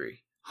totally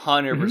agree.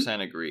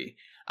 100% agree.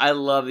 I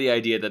love the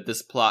idea that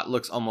this plot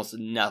looks almost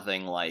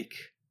nothing like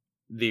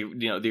the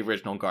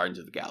original Guardians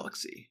of the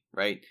Galaxy,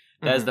 right?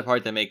 That is the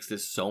part that makes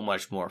this so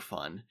much more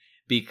fun,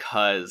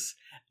 because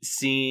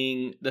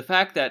seeing the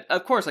fact that,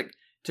 of course, like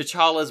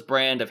T'Challa's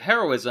brand of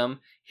heroism,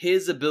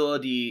 his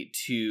ability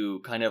to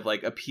kind of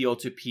like appeal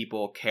to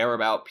people, care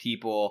about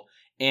people,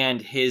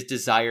 and his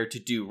desire to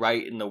do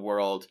right in the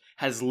world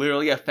has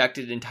literally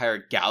affected entire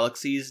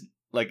galaxies,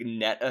 like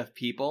net of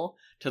people,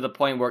 to the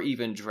point where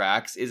even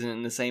Drax isn't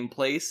in the same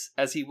place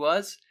as he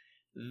was.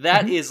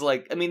 That is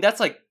like, I mean, that's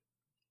like,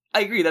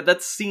 I agree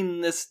that's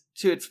seen this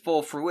to its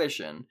full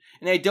fruition.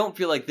 And I don't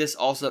feel like this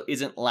also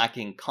isn't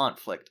lacking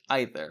conflict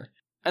either.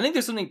 I think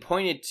there's something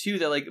pointed too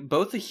that like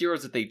both the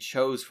heroes that they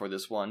chose for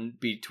this one,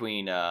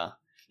 between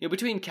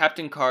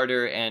Captain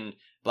Carter and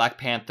Black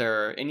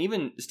Panther, and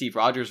even Steve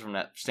Rogers from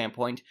that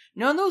standpoint,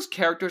 none of those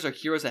characters are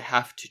heroes that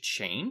have to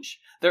change.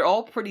 They're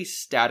all pretty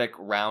static,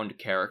 round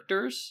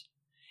characters.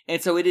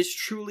 And so it is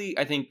truly,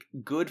 I think,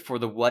 good for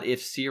the What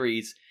If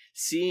series,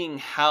 seeing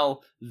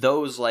how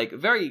those, like,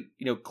 very,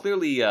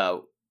 clearly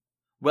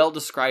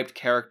well-described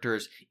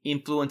characters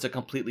influence a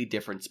completely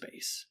different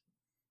space.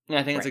 And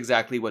I think that's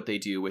exactly what they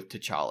do with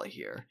T'Challa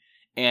here.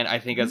 And I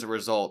think as a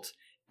result,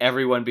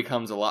 everyone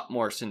becomes a lot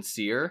more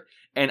sincere.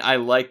 And I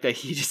like that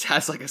he just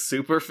has, like, a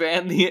super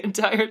fan the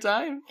entire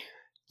time.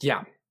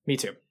 Yeah, me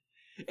too.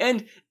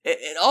 And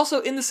also,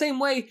 in the same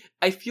way,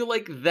 I feel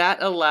like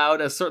that allowed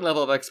a certain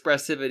level of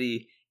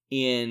expressivity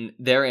in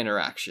their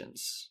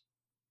interactions.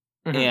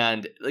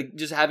 And like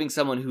just having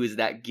someone who is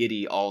that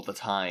giddy all the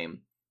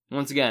time,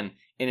 once again,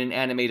 in an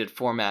animated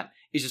format,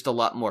 is just a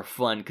lot more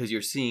fun because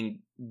you're seeing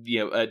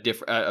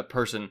a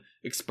person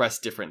express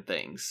different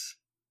things.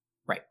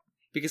 Right.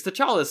 Because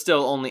T'Challa is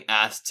still only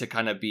asked to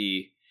kind of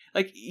be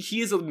like,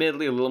 he is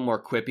admittedly a little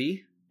more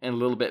quippy and a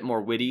little bit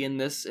more witty in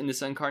this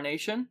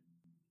incarnation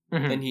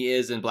than he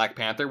is in Black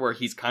Panther, where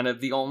he's kind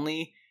of the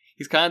only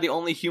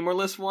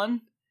humorless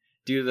one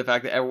due to the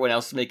fact that everyone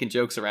else is making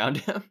jokes around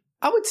him.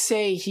 I would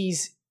say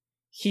he's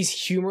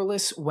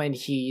humorless when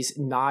he's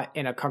not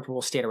in a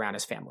comfortable state around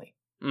his family.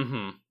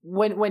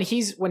 When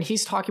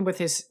he's talking with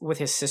his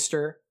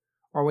sister,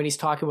 or when he's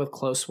talking with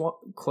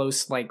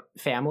close like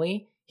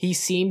family, he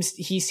seems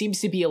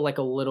to be like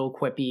a little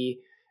quippy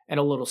and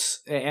a little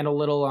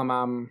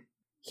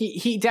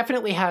he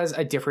definitely has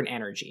a different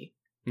energy.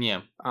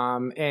 Yeah.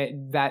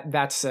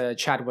 That's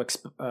Chadwick's.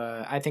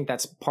 I think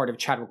that's part of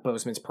Chadwick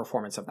Boseman's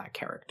performance of that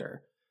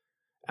character.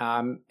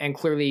 And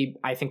clearly,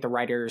 I think the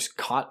writers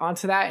caught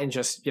onto that and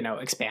just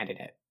expanded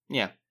it.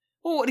 Yeah.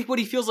 Well, what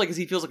he feels like is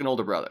he feels like an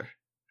older brother.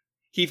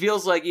 He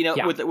feels like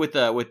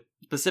with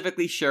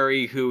specifically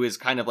Shuri, who is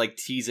kind of like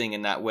teasing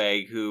in that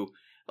way. Who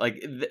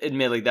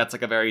admittedly that's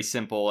like a very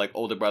simple like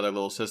older brother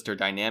little sister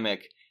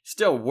dynamic.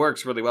 Still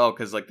works really well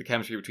because like the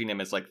chemistry between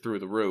them is like through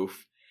the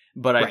roof.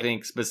 But I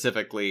think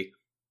specifically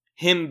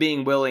him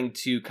being willing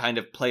to kind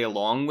of play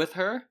along with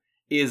her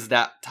is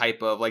that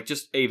type of like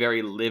just a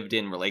very lived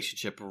in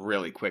relationship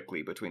really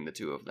quickly between the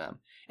two of them.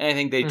 And I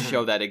think they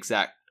show that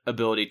exact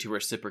ability to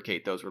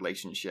reciprocate those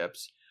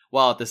relationships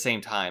while at the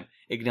same time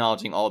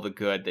acknowledging all the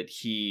good that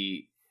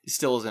he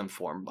still is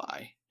informed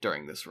by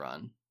during this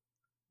run.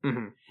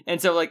 Mm-hmm.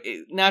 And so like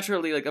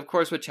naturally, like of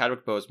course with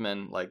Chadwick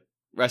Boseman, like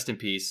rest in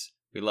peace,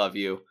 we love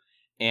you.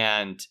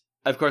 And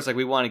of course, like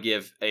we want to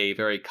give a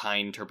very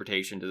kind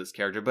interpretation to this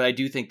character, but I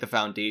do think the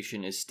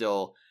foundation is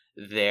still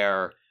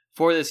there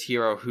for this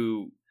hero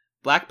who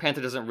Black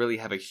Panther doesn't really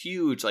have a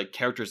huge like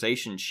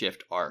characterization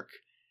shift arc,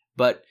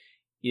 but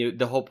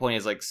the whole point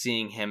is like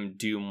seeing him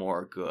do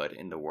more good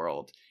in the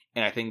world.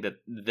 And I think that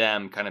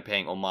them kind of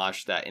paying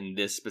homage to that in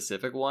this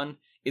specific one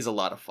is a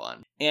lot of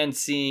fun. And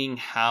seeing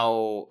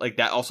how like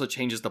that also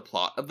changes the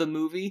plot of the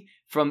movie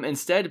from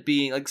instead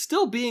being like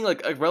still being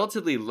like a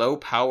relatively low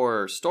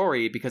power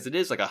story because it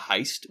is like a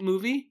heist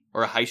movie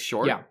or a heist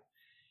short. Yeah.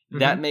 Mm-hmm.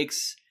 That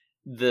makes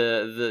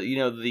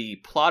the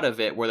plot of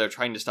it where they're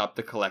trying to stop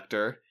the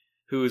Collector,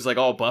 who's like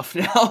all buff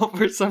now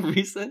for some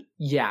reason.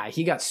 Yeah,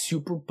 he got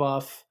super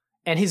buff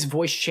and his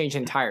voice changed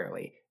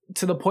entirely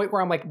to the point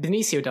where I'm like,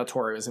 Benicio del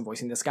Toro isn't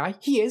voicing this guy.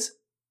 He is.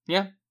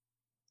 Yeah.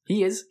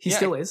 He is. He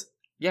still is.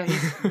 Yeah,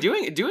 he's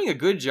doing a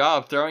good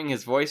job throwing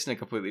his voice in a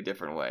completely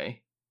different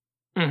way.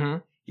 Mm-hmm.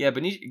 Yeah,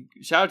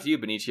 shout out to you,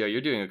 Benicio.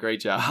 You're doing a great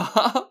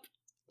job.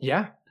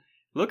 Yeah.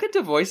 Look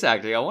into voice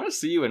acting. I want to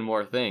see you in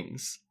more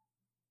things.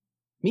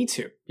 Me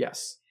too.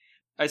 Yes.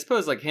 I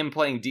suppose like him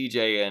playing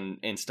DJ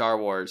in Star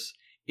Wars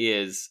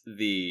is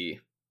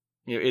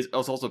is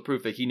also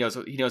proof that he knows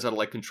how to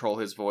like control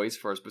his voice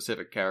for a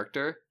specific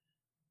character.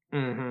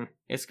 Mm-hmm.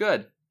 It's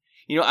good.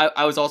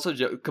 I was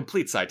also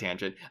complete side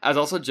tangent. I was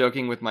also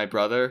joking with my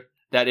brother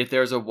that if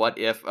there's a what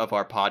if of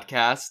our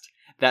podcast,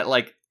 that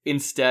like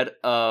instead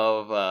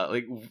of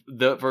like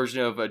the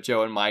version of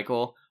Joe and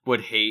Michael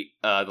would hate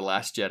The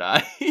Last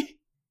Jedi.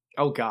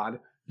 Oh God.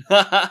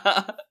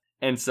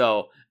 And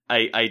so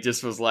I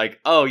just was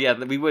like, oh yeah,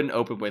 we wouldn't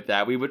open with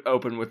that. We would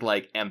open with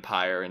like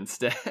Empire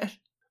instead.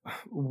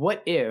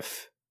 What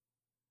if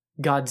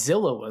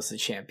Godzilla was the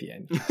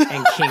champion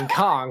and King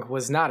Kong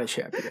was not a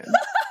champion?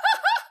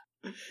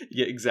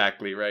 Yeah,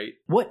 exactly, right.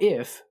 What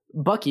if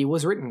Bucky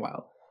was written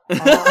well?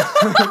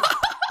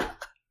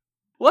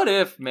 What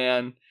if,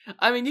 man?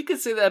 I mean, you could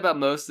say that about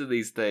most of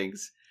these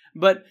things.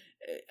 But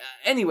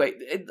anyway,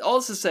 all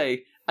this to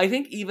say, I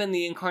think even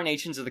the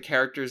incarnations of the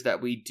characters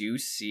that we do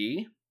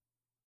see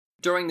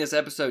during this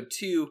episode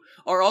too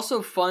are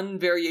also fun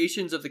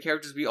variations of the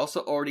characters we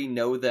also already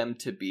know them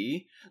to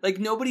be. Like,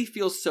 nobody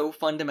feels so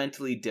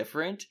fundamentally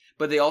different,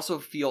 but they also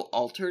feel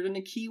altered in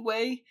a key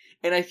way.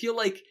 And I feel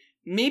like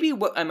maybe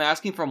what I'm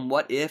asking from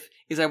What If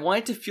is I want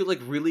it to feel like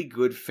really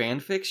good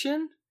fan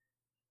fiction.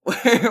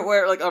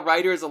 Where like a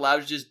writer is allowed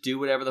to just do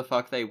whatever the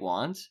fuck they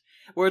want.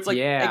 Where it's like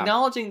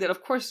acknowledging that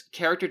of course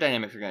character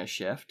dynamics are going to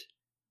shift,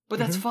 but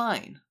that's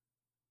fine.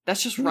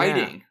 That's just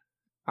writing.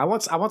 I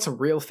want some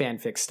real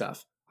fanfic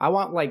stuff. I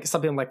want like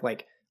something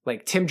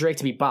like Tim Drake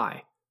to be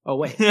bi. Oh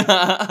wait.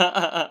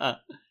 Ayo.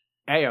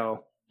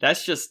 That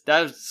was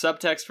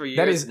subtext for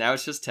years. Now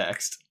it's just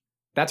text.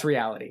 That's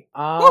reality.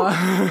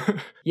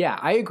 Yeah,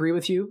 I agree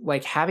with you.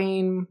 Like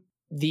having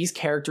these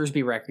characters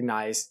be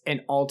recognized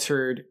and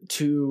altered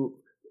to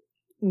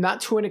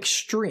not to an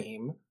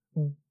extreme,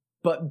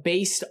 but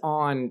based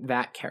on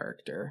that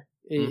character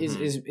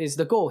is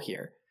the goal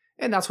here.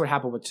 And that's what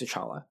happened with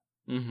T'Challa.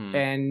 Mm-hmm.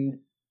 And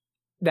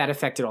that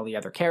affected all the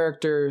other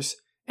characters.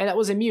 And that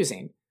was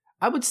amusing.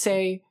 I would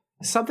say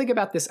something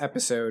about this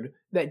episode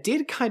that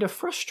did kind of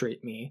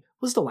frustrate me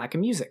was the lack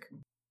of music.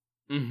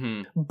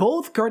 Mm-hmm.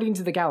 Both Guardians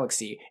of the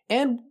Galaxy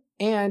and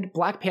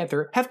Black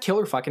Panther have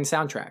killer fucking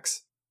soundtracks.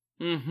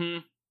 Mm-hmm.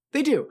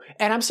 They do.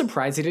 And I'm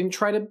surprised they didn't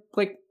try to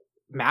like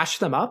mash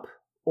them up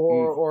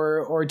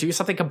or do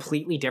something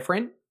completely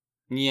different.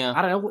 Yeah.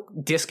 I don't know,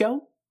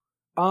 disco?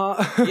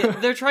 Yeah,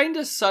 they're trying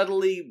to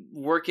subtly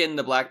work in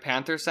the Black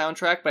Panther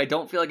soundtrack, but I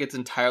don't feel like it's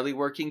entirely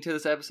working to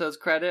this episode's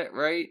credit,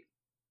 right?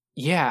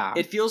 Yeah.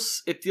 It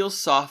feels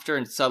softer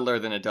and subtler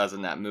than it does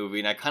in that movie,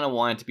 and I kind of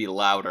want it to be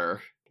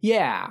louder.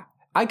 Yeah.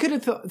 I could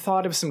have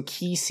thought of some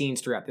key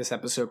scenes throughout this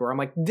episode where I'm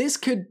like,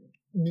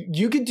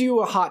 you could do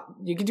a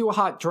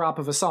hot drop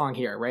of a song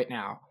here right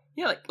now.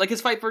 Yeah, like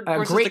his fight for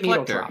a great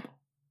needle drop.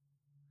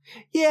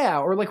 Yeah,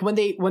 or like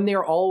when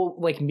they're all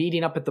like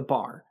meeting up at the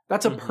bar.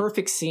 That's a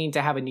perfect scene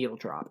to have a needle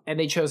drop, and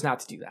they chose not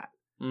to do that.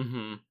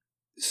 Mm-hmm.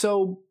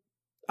 So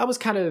I was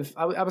kind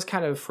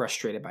of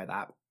frustrated by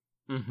that.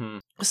 Mm-hmm.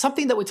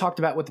 Something that we talked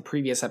about with the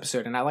previous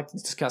episode, and I like to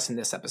discuss in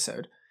this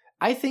episode.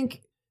 I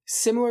think,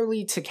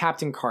 similarly to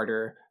Captain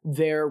Carter,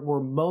 there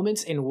were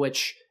moments in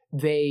which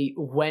they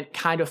went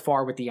kind of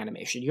far with the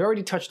animation. You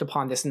already touched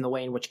upon this in the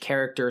way in which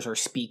characters are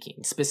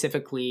speaking,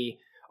 specifically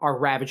our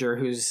Ravager,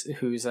 who's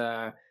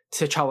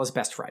T'Challa's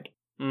best friend.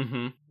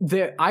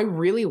 Mm-hmm. I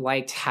really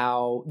liked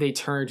how they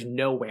turned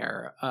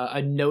Nowhere,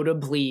 a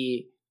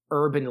notably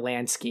urban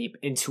landscape,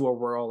 into a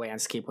rural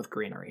landscape with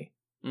greenery.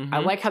 Mm-hmm. I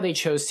like how they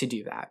chose to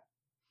do that.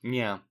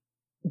 Yeah.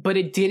 But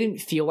it didn't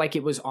feel like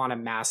it was on a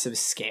massive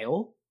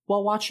scale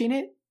while watching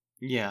it.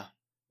 Yeah.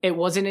 It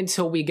wasn't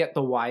until we get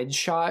the wide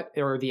shot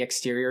or the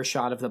exterior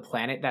shot of the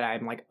planet that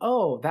I'm like,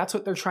 oh, that's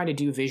what they're trying to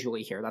do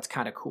visually here. That's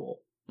kind of cool.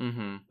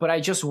 Mm-hmm. But I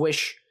just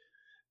wish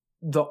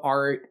the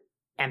art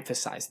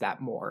emphasized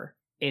that more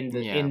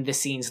in the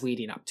scenes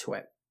leading up to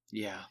it.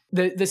 Yeah.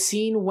 The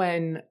scene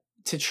when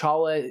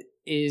T'Challa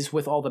is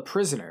with all the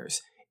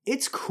prisoners,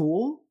 it's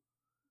cool,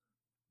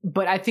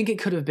 but I think it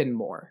could have been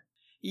more.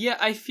 Yeah,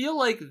 I feel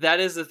like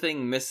that is the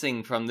thing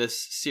missing from this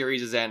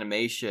series'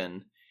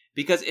 animation,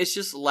 because it's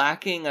just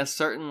lacking a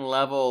certain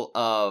level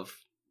of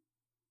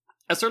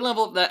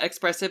that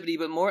expressivity,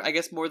 but more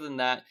than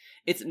that,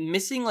 it's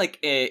missing like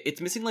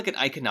an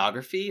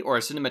iconography or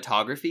a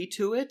cinematography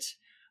to it,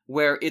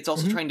 where it's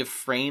also trying to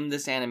frame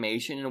this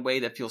animation in a way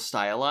that feels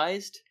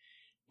stylized.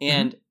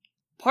 And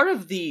part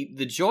of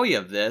the joy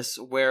of this,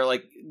 where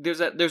like there's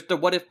the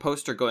What If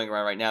poster going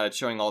around right now that's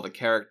showing all the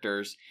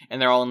characters,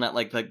 and they're all in that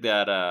like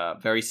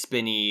that very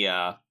spinny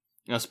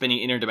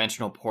spinny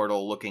interdimensional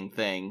portal looking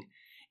thing,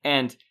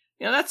 and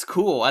that's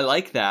cool. I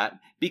like that,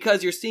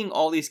 because you're seeing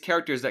all these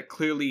characters that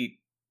clearly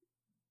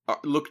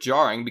look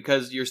jarring,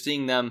 because you're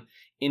seeing them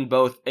in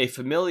both a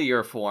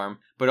familiar form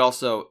but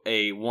also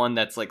a one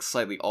that's like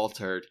slightly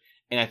altered.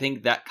 And I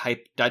think that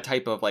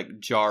type of like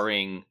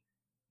jarring,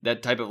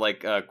 that type of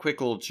like quick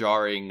little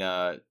jarring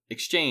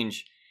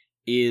exchange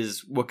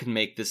is what can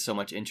make this so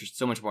much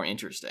more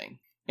interesting.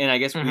 And I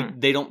guess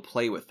they don't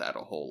play with that a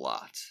whole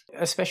lot,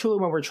 especially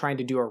when we're trying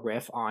to do a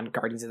riff on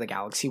Guardians of the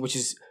Galaxy, which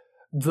is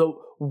the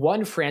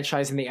one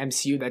franchise in the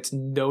MCU that's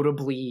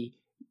notably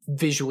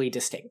visually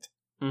distinct.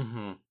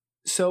 Mm-hmm.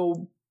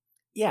 So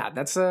yeah,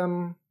 that's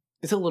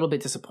it's a little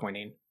bit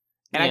disappointing,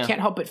 and I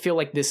can't help but feel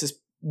like this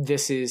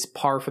is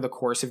par for the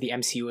course of the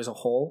MCU as a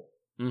whole.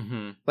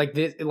 Mm-hmm. Like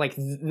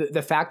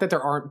the fact that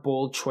there aren't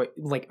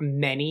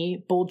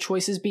many bold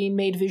choices being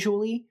made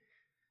visually,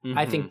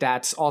 I think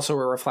that's also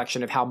a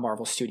reflection of how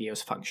Marvel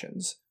Studios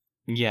functions.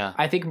 Yeah,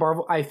 I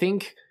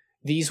think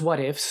these What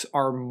Ifs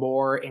are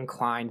more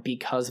inclined,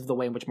 because of the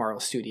way in which Marvel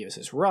Studios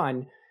is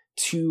run,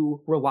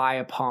 to rely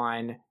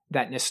upon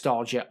that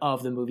nostalgia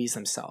of the movies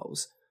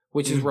themselves,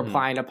 which is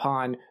relying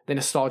upon the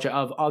nostalgia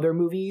of other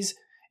movies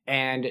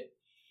and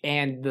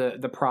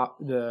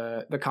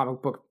the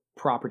comic book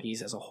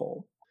properties as a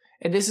whole.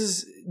 And this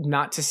is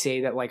not to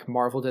say that like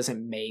Marvel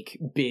doesn't make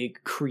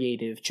big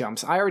creative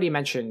jumps. I already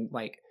mentioned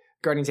like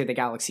Guardians of the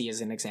Galaxy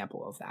is an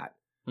example of that.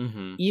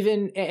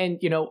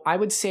 Mm-hmm. I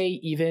would say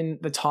even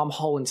the Tom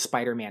Holland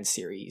Spider-Man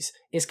series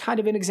is kind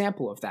of an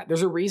example of that.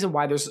 There's a reason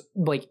why there's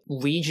like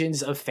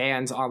legions of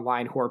fans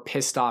online who are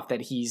pissed off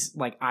that he's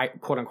like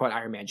quote unquote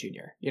Iron Man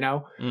Jr.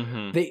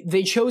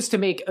 They chose to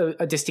make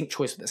a distinct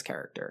choice with this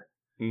character.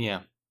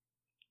 Yeah,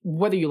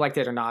 whether you liked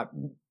it or not,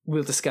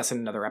 we'll discuss in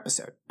another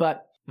episode.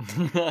 But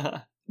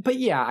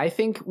yeah, I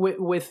think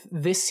with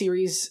this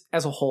series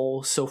as a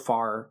whole so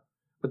far,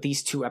 with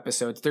these 2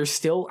 episodes,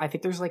 I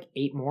think there's like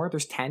 8 more.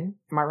 There's 10.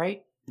 Am I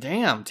right?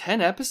 Damn,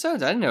 10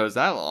 episodes? I didn't know it was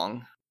that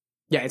long.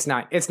 Yeah, it's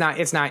 9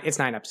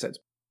 episodes.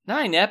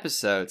 9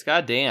 episodes,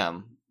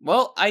 goddamn.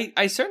 Well,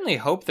 I certainly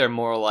hope they're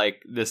more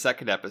like the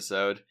second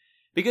episode,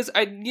 because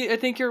I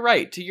think you're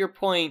right. To your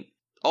point,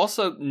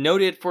 also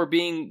noted for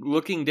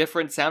looking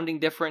different, sounding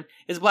different,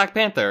 is Black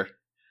Panther.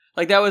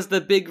 Like, that was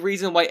the big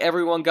reason why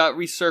everyone got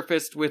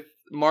resurfaced with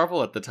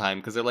Marvel at the time,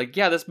 because they're like,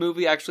 yeah, this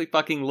movie actually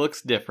fucking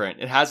looks different.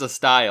 It has a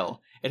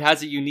style. It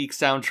has a unique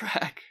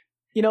soundtrack.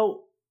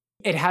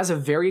 It has a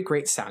very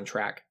great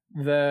soundtrack.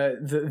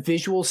 The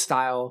visual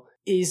style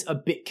is a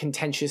bit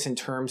contentious in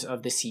terms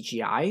of the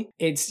CGI.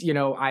 It's,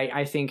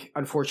 I think,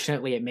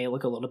 unfortunately, it may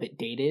look a little bit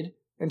dated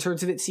in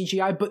terms of its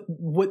CGI, but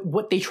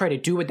what they try to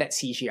do with that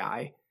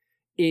CGI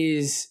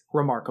is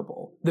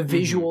remarkable. The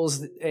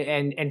visuals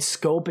and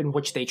scope in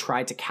which they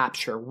tried to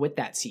capture with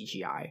that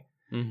CGI.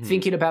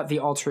 Thinking about the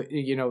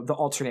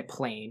alternate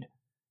plane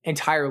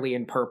entirely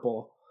in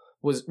purple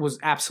was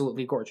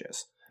absolutely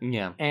gorgeous.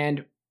 Yeah.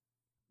 And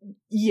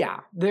yeah,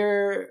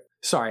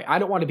 sorry, I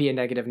don't want to be a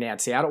negative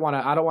Nancy. I don't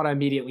want to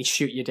immediately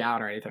shoot you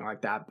down or anything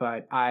like that,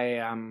 but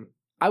I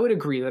would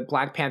agree that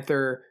Black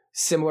Panther,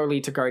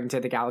 similarly to Guardians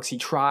of the Galaxy,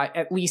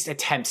 at least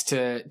attempts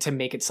to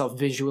make itself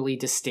visually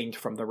distinct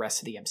from the rest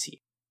of the MCU.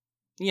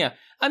 Yeah,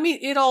 I mean,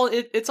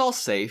 it's all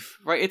safe,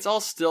 right? It's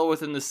all still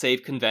within the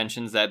safe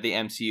conventions that the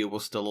MCU will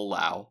still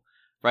allow,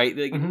 right?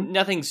 Like,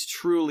 nothing's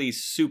truly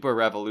super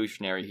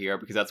revolutionary here,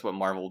 because that's what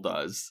Marvel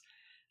does.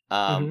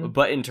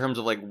 But in terms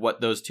of like what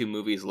those 2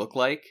 movies look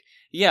like,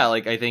 Yeah,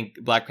 like, I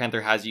think Black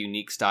Panther has a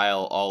unique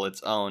style all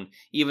its own,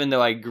 even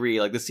though I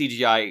agree, like, the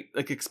CGI,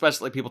 like,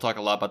 especially, people talk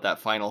a lot about that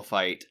final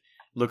fight,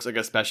 looks, like,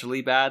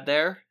 especially bad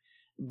there,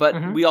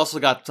 but we also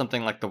got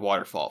something like the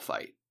waterfall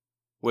fight,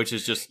 which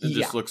is just, it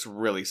just looks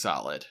really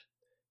solid.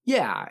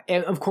 Yeah,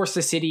 and of course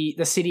the city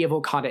of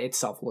Wakanda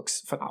itself looks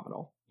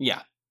phenomenal.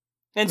 Yeah.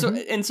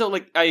 And so,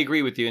 like, I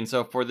agree with you, and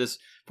so for this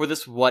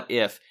what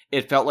if,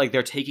 it felt like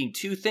they're taking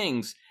two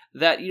things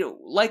that, you know,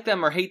 like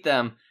them or hate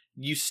them,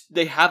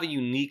 they have a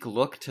unique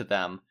look to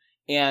them,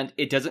 and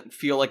it doesn't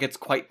feel like it's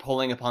quite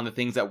pulling upon the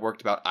things that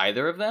worked about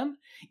either of them.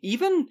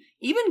 Even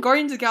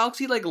Guardians of the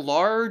Galaxy, like,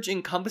 large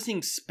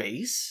encompassing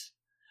space,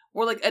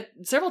 or like at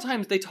several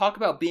times they talk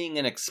about being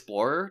an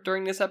explorer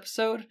during this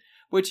episode,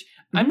 which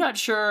I'm not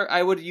sure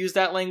I would use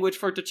that language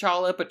for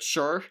T'Challa, but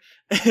sure.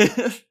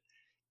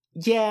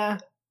 Yeah.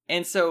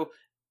 And so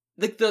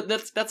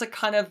that's a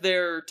kind of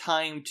their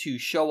time to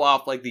show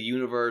off, like, the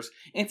universe.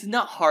 And it's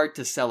not hard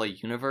to sell a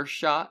universe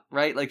shot,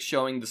 right? Like,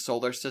 showing the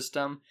solar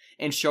system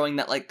and showing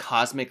that, like,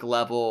 cosmic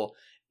level,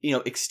 you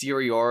know,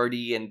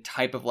 exteriority and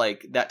type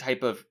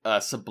of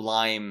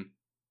sublime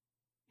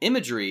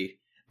imagery.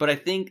 But I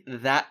think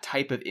that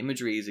type of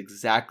imagery is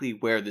exactly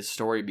where this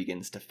story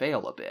begins to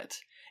fail a bit.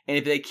 And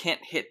if they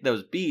can't hit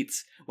those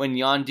beats when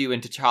Yondu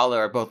and T'Challa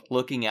are both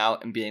looking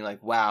out and being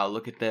like, wow,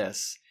 look at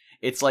this,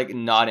 it's, like,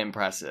 not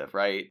impressive,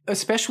 right?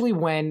 Especially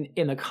when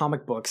in the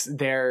comic books,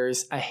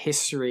 there's a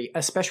history,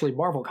 especially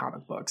Marvel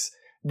comic books,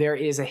 there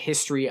is a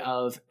history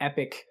of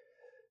epic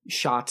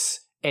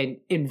shots and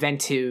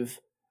inventive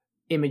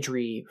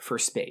imagery for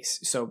space.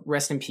 So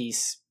rest in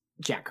peace,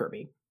 Jack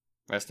Kirby.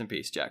 Rest in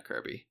peace, Jack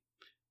Kirby.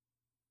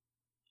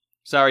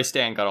 Sorry,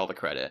 Stan got all the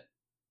credit.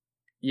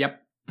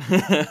 Yep.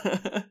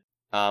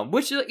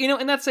 Which, you know,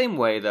 in that same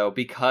way, though,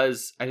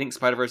 because I think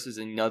Spider-Verse is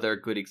another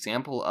good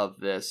example of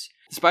this,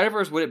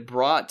 Spider-Verse, what it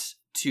brought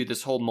to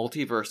this whole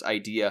multiverse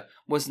idea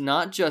was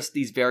not just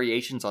these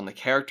variations on the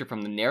character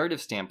from the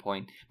narrative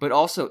standpoint, but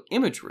also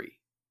imagery,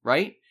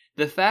 right?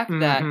 The fact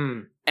that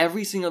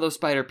every single of those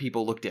spider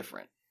people look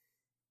different.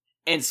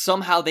 And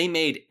somehow they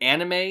made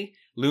anime,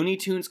 Looney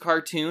Tunes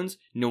cartoons,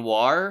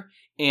 noir,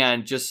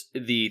 and just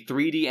the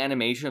 3D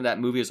animation of that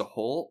movie as a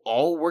whole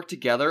all work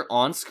together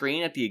on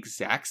screen at the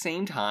exact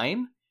same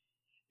time.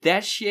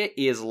 That shit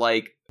is,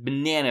 like,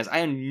 bananas. I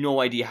have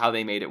no idea how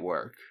they made it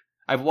work.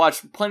 I've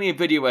watched plenty of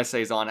video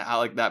essays on how,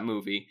 like, that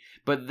movie,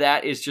 but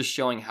that is just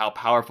showing how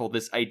powerful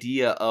this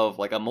idea of,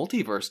 like, a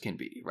multiverse can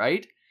be,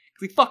 right?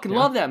 Because we fucking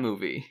love that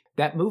movie.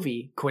 That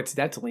movie,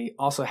 coincidentally,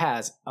 also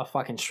has a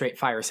fucking straight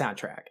fire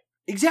soundtrack.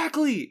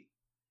 Exactly!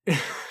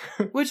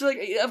 Which, like,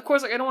 of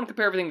course, like, I don't want to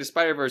compare everything to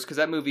Spider-Verse, because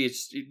that movie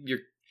is, you're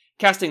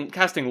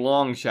casting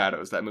long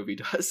shadows, that movie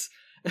does.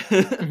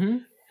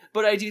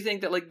 But I do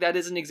think that, like, that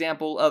is an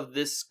example of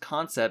this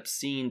concept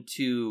seen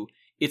to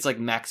its, like,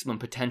 maximum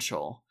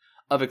potential,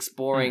 of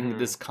exploring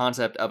this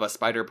concept of a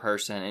spider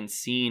person and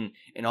seen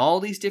in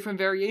all these different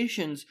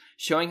variations,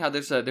 showing how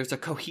there's a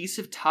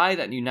cohesive tie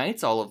that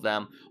unites all of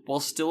them while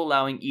still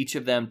allowing each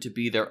of them to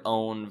be their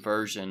own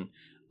version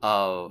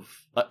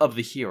of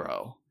the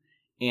hero.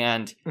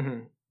 And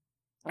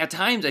at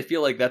times I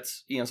feel like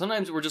that's, you know,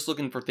 sometimes we're just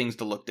looking for things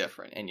to look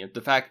different. And, you know,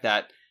 the fact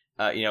that,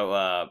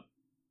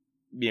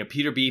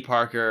 Peter B.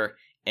 Parker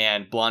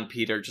and Blonde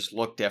Peter just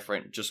look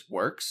different just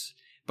works.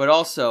 But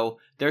also,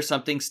 there's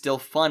something still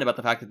fun about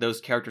the fact that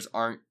those characters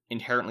aren't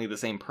inherently the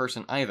same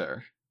person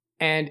either.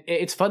 And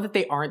it's fun that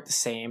they aren't the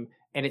same,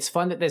 and it's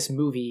fun that this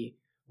movie,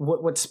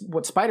 what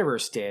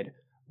Spider-Verse did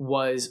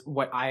was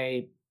what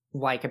I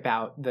like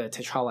about the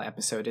T'Challa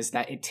episode, is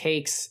that it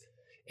takes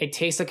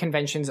the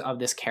conventions of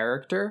this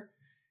character,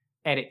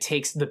 and it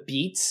takes the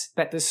beats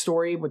that this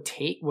story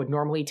would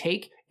normally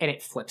take, and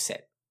it flips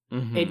it.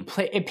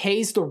 It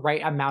pays the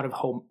right amount of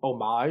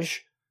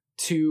homage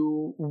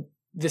to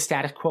the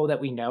status quo that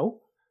we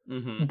know,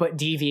 but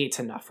deviates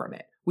enough from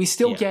it. We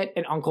still get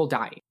an uncle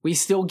dying. We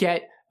still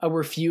get a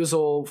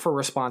refusal for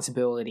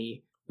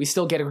responsibility. We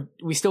still get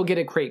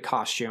a great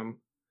costume.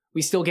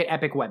 We still get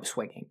epic web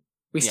swinging.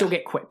 We still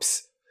get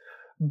quips.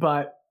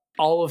 But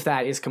all of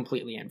that is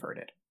completely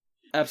inverted.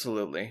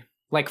 Absolutely.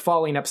 Like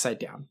falling upside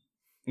down.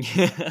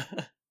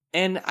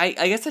 And I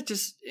guess that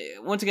just,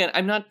 once again,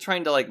 I'm not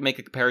trying to, like, make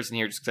a comparison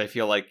here just because I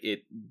feel like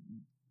it's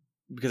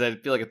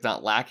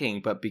not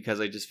lacking, but because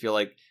I just feel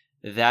like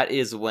that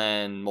is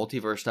when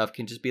multiverse stuff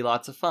can just be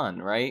lots of fun,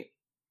 right?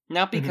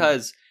 Not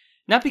because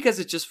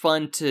it's just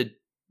fun to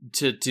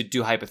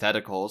do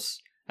hypotheticals.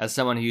 As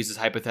someone who uses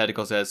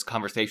hypotheticals as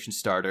conversation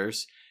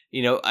starters,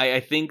 you know, I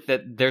think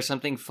that there's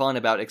something fun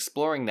about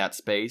exploring that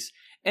space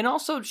and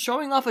also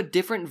showing off a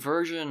different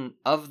version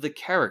of the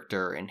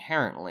character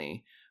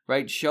inherently,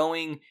 right?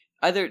 Showing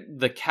either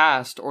the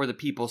cast or the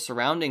people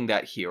surrounding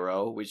that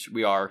hero, which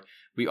we are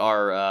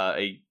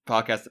a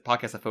podcast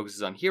that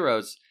focuses on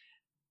heroes,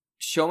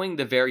 showing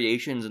the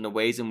variations and the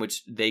ways in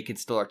which they can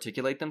still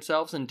articulate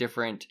themselves in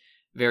different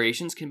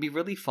variations can be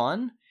really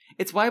fun.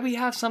 It's why we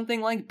have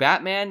something like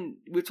Batman.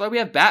 It's why we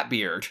have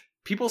Batbeard.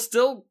 People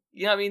still,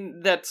 you know, I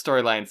mean, that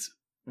storyline's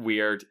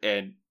weird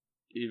and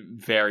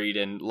varied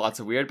and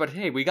lots of weird, but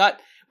hey, we got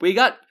We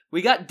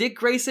got Dick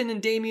Grayson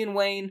and Damian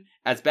Wayne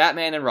as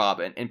Batman and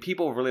Robin, and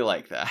people really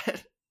like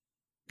that.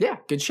 Yeah,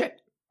 good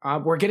shit.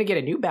 We're gonna get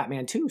a new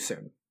Batman too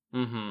soon.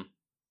 Mm-hmm.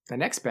 The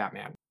next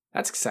Batman.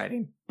 That's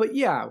exciting. But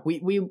yeah,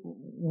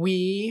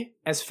 we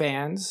as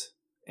fans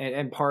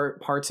and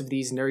parts of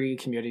these nerdy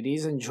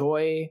communities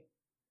enjoy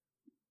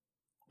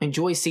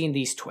seeing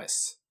these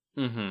twists.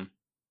 Mm-hmm.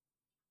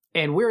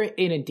 And we're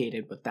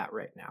inundated with that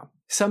right now.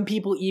 Some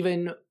people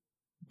even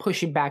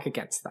pushing back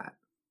against that.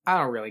 I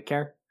don't really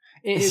care.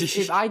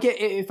 If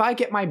I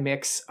get my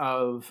mix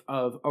of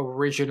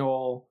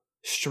original,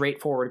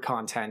 straightforward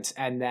content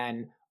and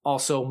then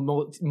also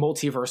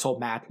multiversal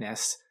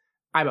madness,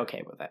 I'm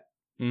okay with it.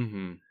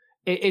 Mm-hmm.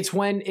 It's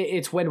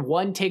when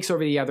one takes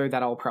over the other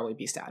that I'll probably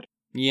be sad.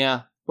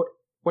 Yeah.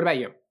 What about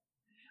you?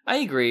 I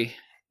agree.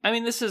 I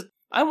mean,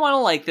 I want to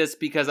like this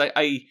because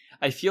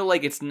I feel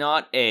like it's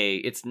not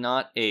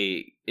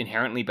a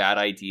inherently bad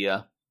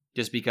idea.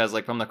 Just because,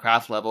 like, from the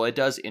craft level, it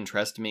does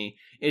interest me.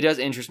 It does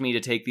interest me to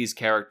take these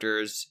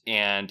characters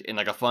and in,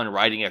 like, a fun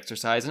writing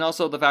exercise. And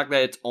also the fact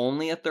that it's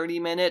only a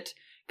 30-minute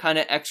kind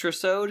of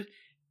extra-sode,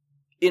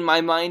 in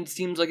my mind,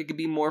 seems like it could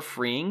be more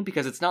freeing.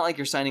 Because it's not like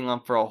you're signing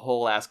on for a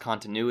whole-ass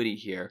continuity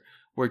here.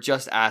 We're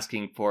just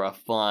asking for a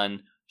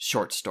fun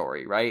short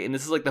story, right? And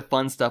this is, like, the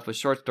fun stuff with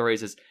short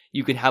stories is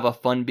you can have a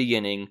fun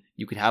beginning.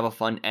 You can have a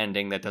fun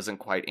ending that doesn't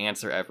quite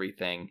answer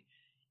everything.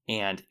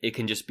 And it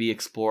can just be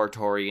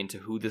exploratory into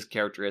who this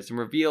character is and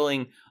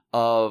revealing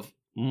of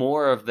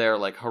more of their,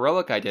 like,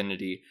 heroic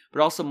identity,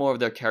 but also more of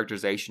their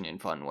characterization in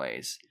fun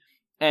ways.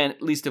 And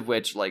least of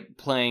which, like,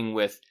 playing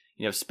with,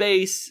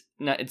 space,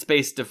 it's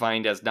space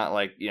defined as not,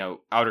 like,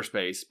 outer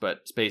space,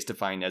 but space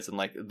defined as in,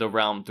 like, the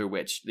realm through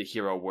which the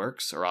hero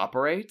works or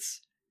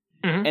operates.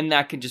 Mm-hmm. And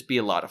that can just be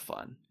a lot of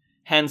fun.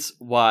 Hence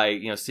why,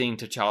 seeing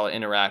T'Challa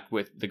interact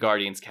with the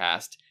Guardians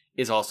cast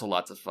is also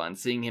lots of fun.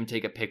 Seeing him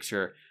take a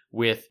picture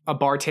with a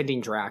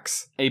bartending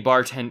Drax.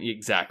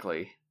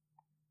 Exactly.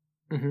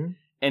 Mm-hmm.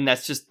 And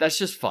that's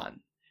just fun.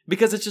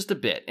 Because it's just a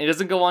bit. It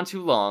doesn't go on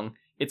too long.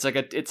 It's like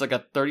a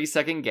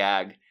 30-second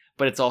gag,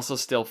 but it's also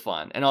still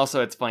fun. And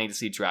also it's funny to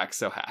see Drax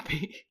so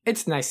happy.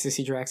 It's nice to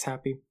see Drax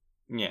happy.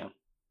 Yeah.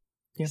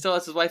 He still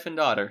has his wife and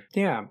daughter.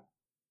 Yeah.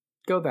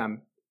 Go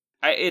them.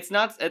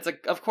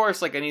 Of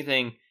course, like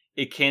anything,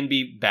 it can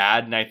be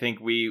bad, and I think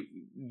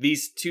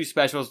these two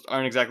specials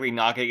aren't exactly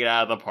knocking it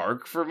out of the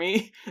park for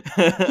me.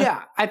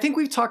 Yeah, I think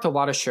we've talked a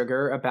lot of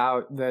sugar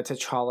about the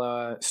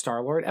T'Challa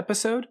Star-Lord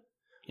episode.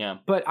 Yeah.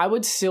 But I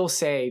would still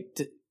say,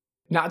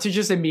 not to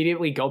just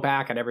immediately go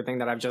back at everything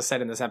that I've just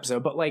said in this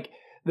episode, but like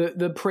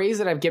the praise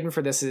that I've given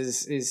for this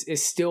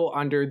is still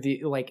under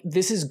the, like,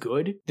 this is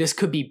good. This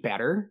could be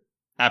better.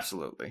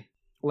 Absolutely.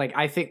 Like,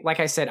 I think, like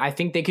I said, I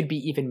think they could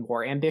be even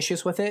more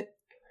ambitious with it.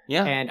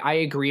 Yeah. And I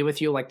agree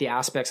with you, like, the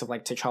aspects of,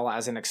 like, T'Challa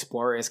as an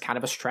explorer is kind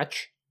of a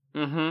stretch.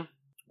 Mm-hmm.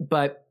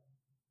 But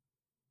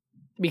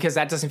because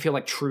that doesn't feel,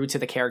 like, true to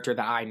the character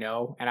that I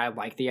know, and I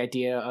like the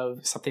idea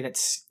of something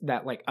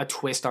like, a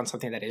twist on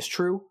something that is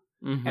true.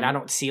 Mm-hmm. And I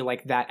don't see,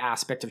 like, that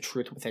aspect of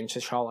truth within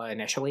T'Challa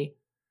initially.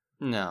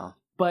 No.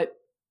 But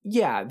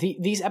yeah,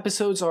 these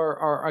episodes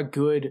are a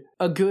good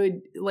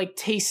like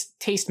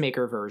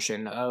tastemaker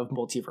version of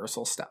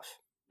multiversal stuff.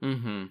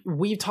 Mm-hmm.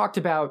 We've talked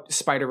about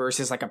Spider-Verse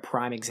as like a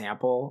prime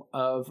example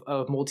of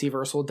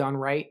multiversal done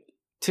right.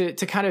 To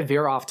kind of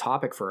veer off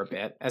topic for a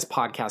bit, as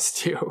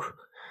podcasts do,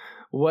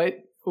 what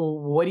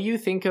do you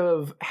think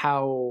of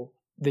how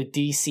the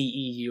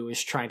DCEU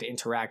is trying to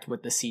interact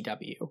with the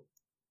CW?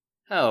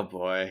 Oh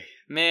boy,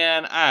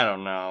 man, I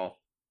don't know.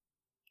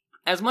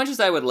 As much as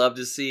I would love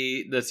to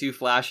see the two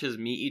Flashes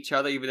meet each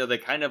other, even though they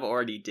kind of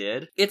already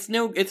did,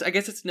 I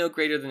guess it's no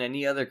greater than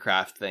any other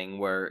craft thing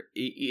where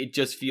it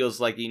just feels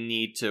like you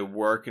need to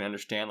work and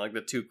understand, like,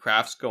 the two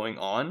crafts going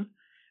on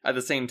at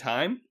the same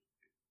time.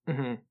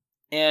 Mm-hmm.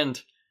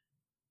 And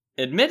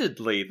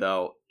admittedly,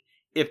 though,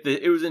 if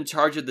it was in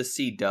charge of the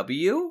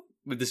CW,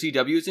 if the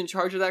CW is in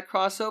charge of that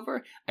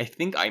crossover, I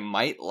think I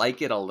might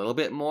like it a little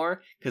bit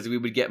more, because we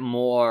would get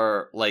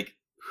more, like,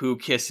 who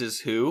kisses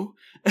who,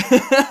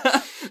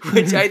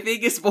 which I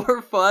think is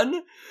more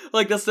fun.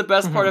 Like, that's the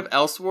best part of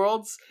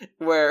Elseworlds,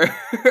 where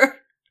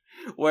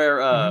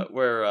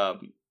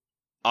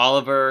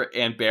Oliver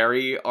and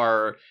Barry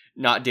are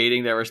not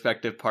dating their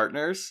respective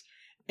partners,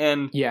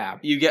 and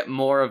you get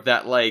more of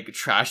that, like,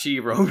 trashy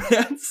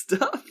romance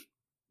stuff,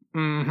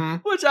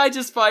 which I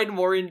just find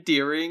more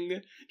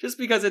endearing, just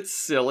because it's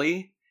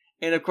silly,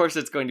 and of course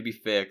it's going to be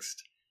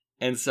fixed,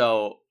 and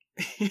so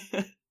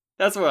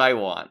that's what I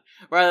want,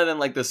 rather than,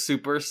 like, the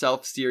super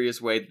self-serious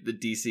way that the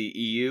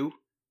DCEU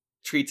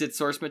treats its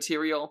source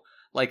material,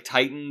 like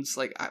Titans.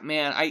 Like,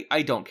 man,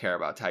 I don't care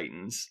about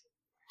Titans.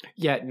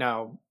 Yeah,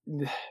 no.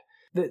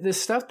 The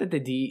stuff that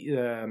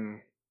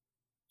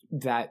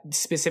that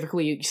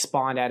specifically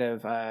spawned out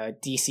of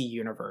DC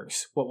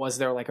Universe, what was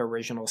their, like,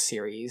 original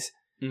series,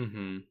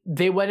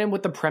 they went in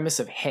with the premise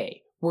of,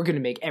 hey, we're going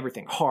to make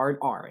everything hard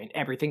R and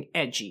everything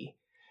edgy.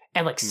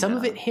 And, like, some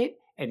of it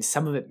hit and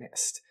some of it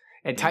missed.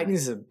 And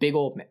Titans is a big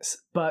old miss.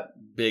 But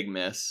big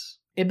miss.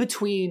 In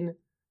between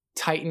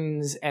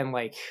Titans and,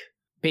 like,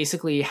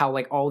 basically how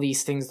like all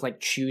these things like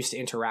choose to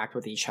interact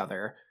with each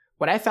other.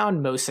 What I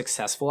found most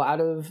successful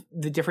out of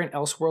the different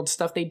Elseworld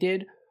stuff they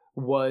did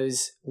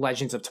was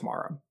Legends of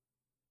Tomorrow.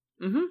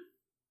 Mm-hmm.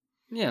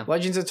 Yeah.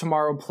 Legends of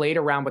Tomorrow played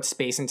around with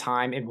space and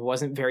time. It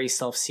wasn't very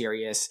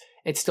self-serious.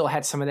 It still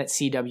had some of that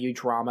CW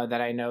drama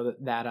that I know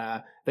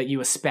that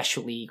you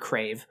especially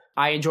crave.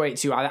 I enjoy it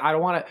too. I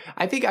don't want to.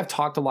 I think I've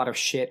talked a lot of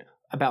shit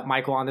about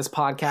Michael on this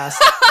podcast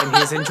and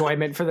his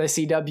enjoyment for the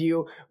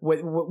CW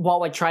while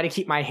like try to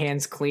keep my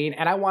hands clean.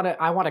 And I want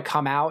to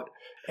come out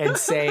and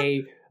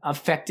say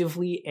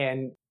effectively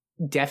and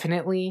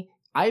definitely,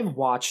 I've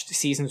watched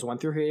seasons 1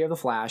 through 3 of The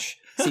Flash,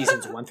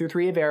 seasons 1 through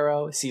 3 of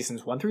Arrow,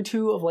 seasons 1 through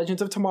 2 of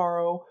Legends of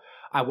Tomorrow.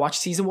 I watched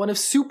season 1 of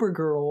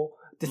Supergirl.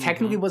 That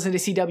technically wasn't a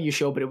CW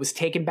show, but it was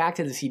taken back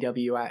to the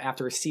CW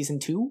after season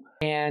 2.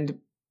 And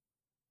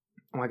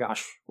oh my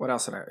gosh, what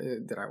else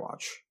did I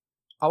watch?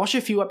 I watched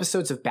a few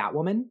episodes of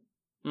Batwoman,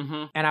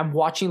 and I'm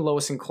watching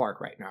Lois and Clark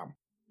right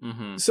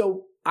now.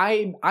 So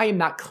I am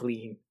not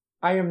clean.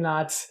 I am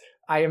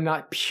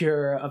not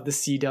pure of the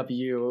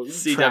CW.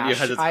 CW trash.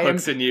 has its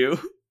hooks in you.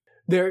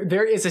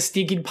 There is a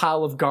stinking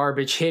pile of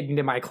garbage hidden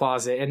in my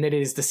closet, and it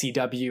is the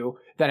CW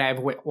that I have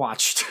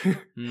watched.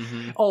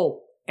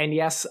 Oh, and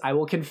yes, I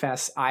will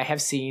confess, I have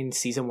seen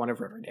season 1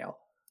 of Riverdale.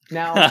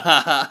 Now,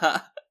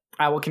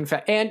 I will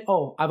confess. And,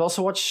 I've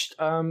also watched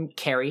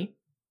Carrie,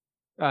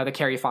 the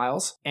Carrie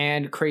Files,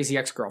 and Crazy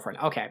Ex-Girlfriend.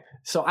 Okay,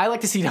 so I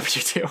like the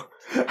CW too.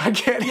 I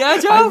can't. Yeah,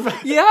 Joe.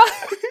 Yeah.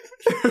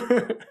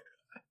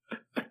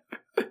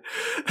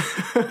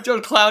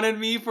 Joe clowning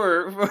me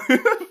for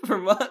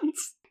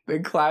months.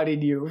 Been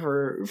clowning you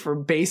for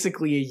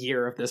basically a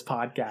year of this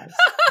podcast.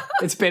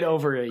 It's been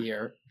over a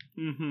year.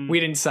 We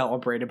didn't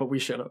celebrate it, but we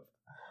should have.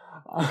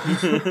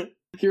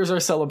 Here's our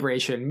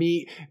celebration.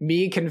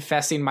 Me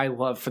confessing my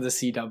love for the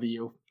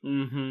CW.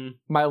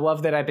 My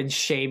love that I've been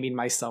shaming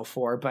myself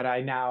for, but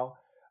I now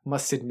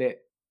must admit.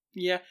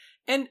 Yeah,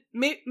 and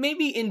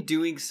maybe in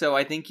doing so,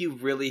 I think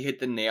you've really hit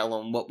the nail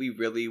on what we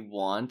really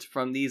want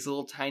from these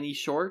little tiny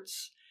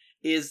shorts,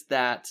 is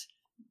that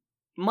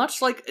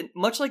much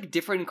like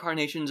different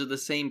incarnations of the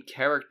same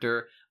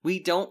character, we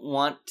don't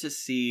want to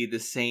see the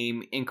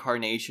same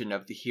incarnation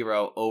of the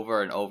hero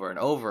over and over and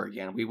over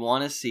again. We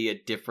want to see a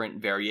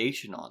different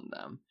variation on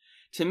them.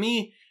 To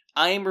me,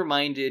 I am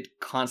reminded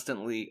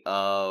constantly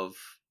of...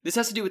 This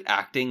has to do with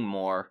acting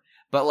more,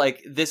 but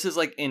like this is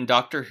like in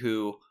Doctor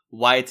Who,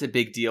 why it's a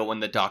big deal when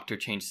the Doctor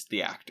changes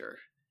the actor.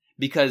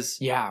 Because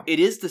it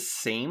is the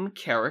same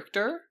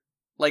character,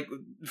 like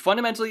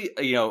fundamentally,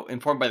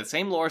 informed by the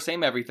same lore,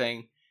 same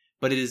everything,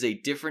 but it is a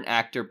different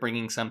actor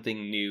bringing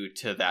something new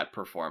to that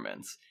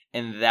performance.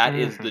 And that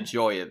is the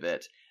joy of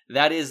it.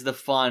 That is the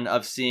fun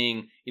of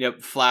seeing,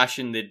 Flash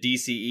in the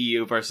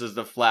DCEU versus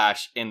the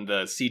Flash in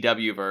the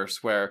CW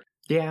verse, where...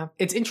 Yeah,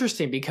 it's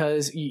interesting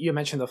because you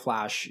mentioned the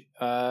Flash.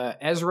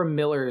 Ezra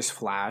Miller's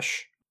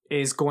Flash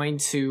is going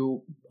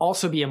to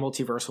also be a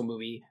multiversal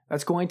movie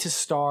that's going to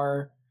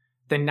star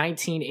the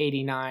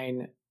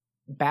 1989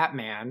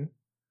 Batman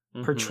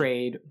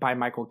portrayed by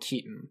Michael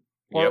Keaton.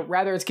 Or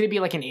rather, it's going to be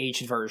like an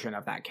aged version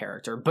of that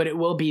character, but it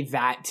will be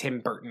that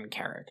Tim Burton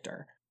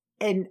character.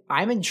 And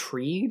I'm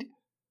intrigued.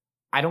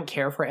 I don't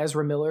care for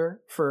Ezra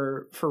Miller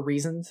for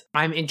reasons.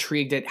 I'm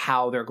intrigued at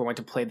how they're going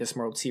to play this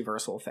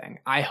multiversal thing.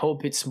 I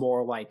hope it's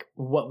more like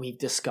what we've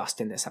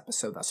discussed in this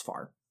episode thus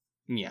far.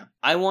 Yeah.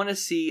 I want to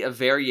see a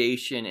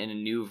variation in a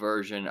new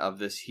version of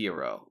this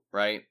hero,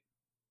 right?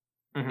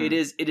 It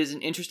is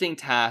an interesting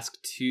task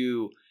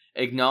to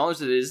acknowledge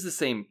that it is the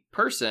same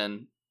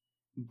person,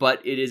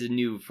 but it is a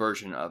new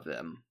version of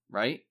them,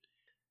 right?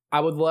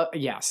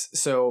 Yes.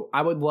 So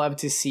I would love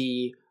to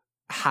see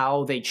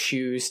how they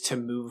choose to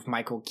move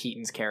Michael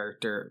Keaton's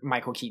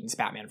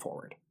Batman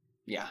forward.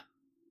 Yeah.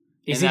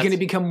 Is he going to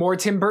become more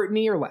Tim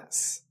Burton-y or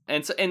less?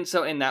 And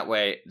so in that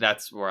way,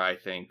 that's where I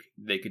think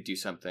they could do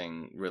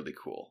something really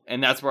cool.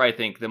 And that's where I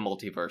think the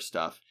multiverse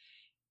stuff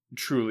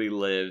truly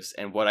lives,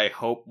 and what I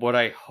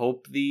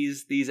hope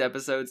these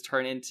episodes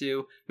turn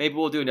into. Maybe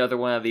we'll do another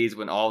one of these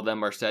when all of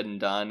them are said and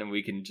done, and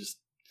we can just,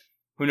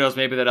 who knows,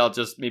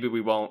 maybe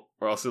we won't,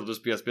 or else it'll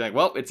just be us being like,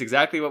 well, it's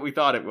exactly what we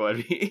thought it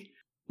would be.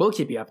 We'll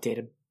keep you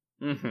updated.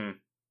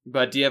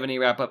 But do you have any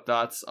wrap-up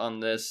thoughts on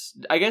this?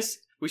 I guess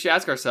we should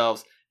ask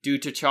ourselves, do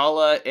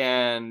T'Challa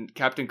and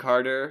Captain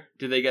Carter,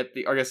 do they get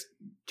I guess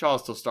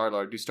T'Challa's still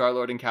Star-Lord. Do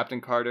Star-Lord and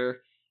Captain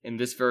Carter in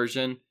this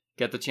version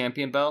get the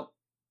champion belt?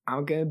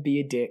 I'm gonna be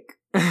a dick.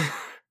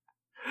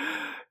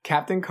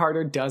 Captain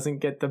Carter doesn't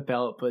get the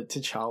belt, but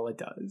T'Challa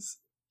does.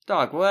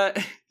 Dog, what?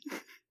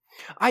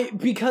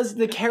 Because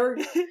the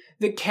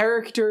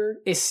character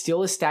is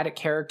still a static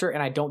character,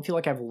 and I don't feel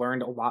like I've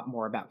learned a lot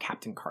more about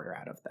Captain Carter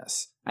out of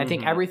this. I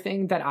think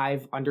everything that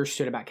I've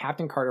understood about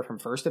Captain Carter from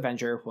First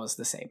Avenger was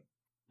the same.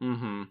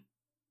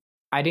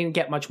 I didn't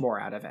get much more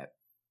out of it.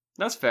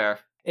 That's fair.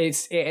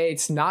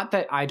 It's not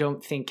that I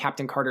don't think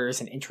Captain Carter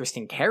is an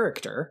interesting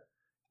character.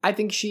 I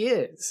think she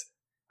is.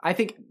 I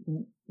think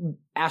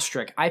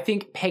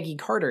Peggy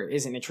Carter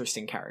is an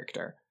interesting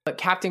character. But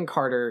Captain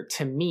Carter,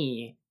 to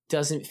me,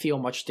 doesn't feel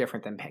much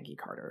different than Peggy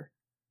Carter.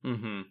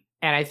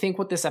 And I think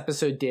what this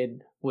episode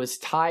did was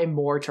tie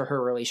more to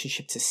her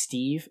relationship to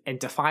Steve and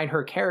define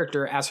her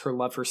character as her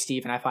love for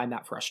Steve. And I find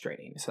that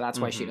frustrating. So that's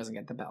why she doesn't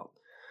get the belt.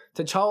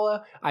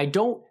 T'Challa, I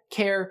don't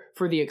care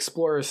for the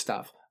Explorer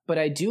stuff, but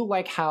I do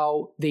like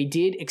how they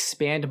did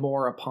expand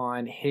more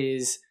upon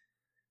his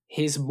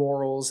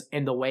morals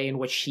and the way in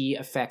which he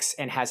affects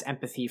and has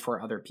empathy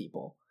for other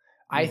people.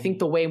 I think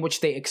the way in which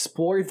they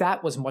explored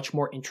that was much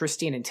more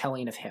interesting and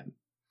telling of him.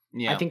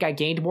 Yeah. I think I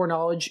gained more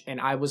knowledge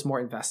and I was more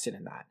invested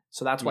in that.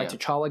 So that's why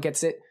T'Challa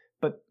gets it,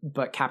 but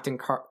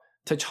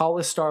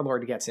T'Challa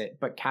Star-Lord gets it,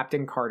 but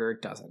Captain Carter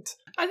doesn't.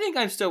 I think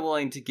I'm still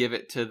willing to give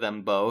it to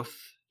them both,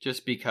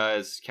 just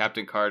because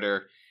Captain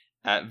Carter,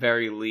 at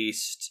very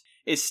least,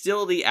 is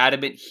still the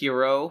adamant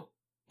hero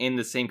in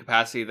the same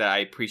capacity that I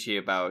appreciate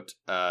about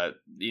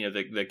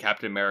the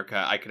Captain America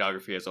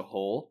iconography as a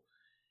whole.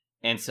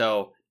 And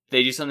so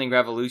they do something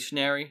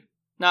revolutionary?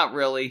 Not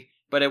really,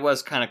 but it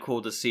was kind of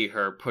cool to see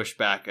her push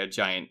back a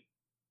giant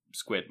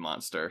squid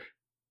monster.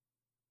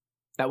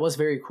 That was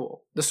very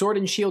cool. The sword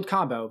and shield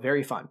combo,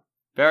 very fun.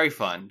 Very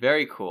fun,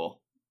 very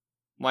cool.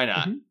 Why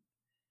not? Mm-hmm.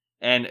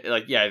 And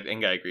I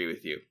think I agree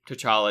with you.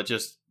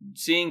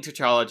 Seeing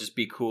T'Challa just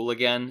be cool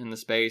again in the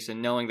space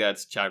and knowing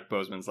that's Chadwick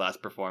Boseman's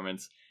last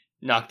performance,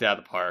 knocked it out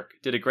of the park.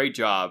 Did a great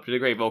job. Did a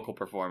great vocal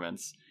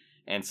performance.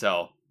 And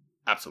so,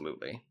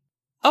 absolutely.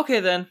 Okay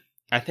then.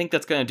 I think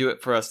that's going to do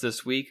it for us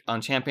this week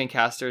on Champion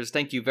Casters.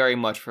 Thank you very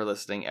much for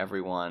listening,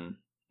 everyone.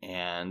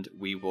 And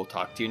we will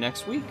talk to you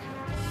next week.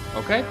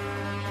 Okay?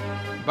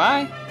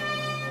 Bye.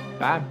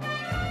 Bye.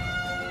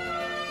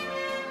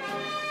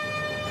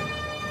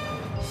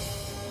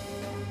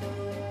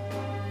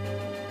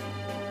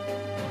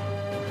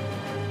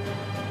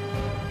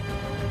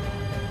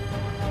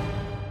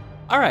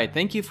 All right,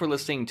 thank you for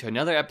listening to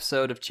another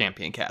episode of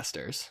Champion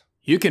Casters.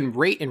 You can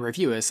rate and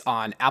review us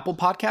on Apple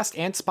Podcast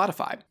and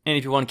Spotify. And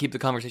if you want to keep the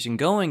conversation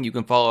going, you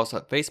can follow us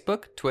on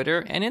Facebook,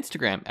 Twitter, and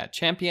Instagram at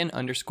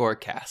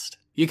champion_cast.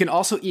 You can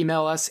also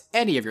email us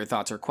any of your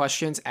thoughts or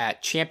questions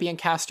at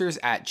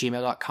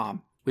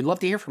championcasters@gmail.com. We'd love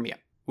to hear from you.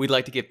 We'd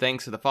like to give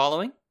thanks to the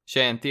following: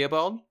 Shan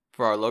Theobald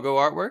for our logo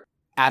artwork,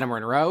 Adam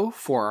Monroe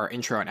for our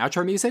intro and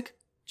outro music,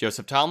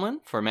 Joseph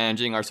Tomlin for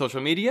managing our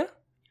social media,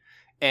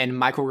 and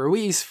Michael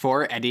Ruiz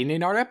for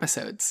editing our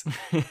episodes.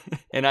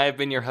 And I have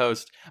been your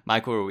host,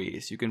 Michael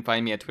Ruiz. You can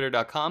find me at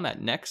twitter.com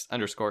at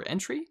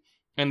next_entry,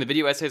 and the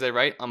video essays I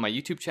write on my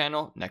YouTube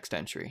channel, Next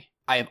Entry.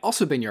 I have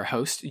also been your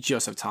host,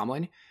 Joseph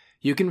Tomlin.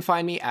 You can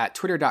find me at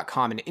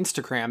twitter.com and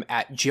Instagram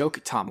at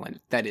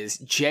JokeTomlin. That is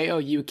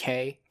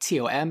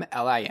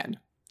JoukTomlin.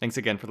 Thanks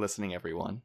again for listening, everyone.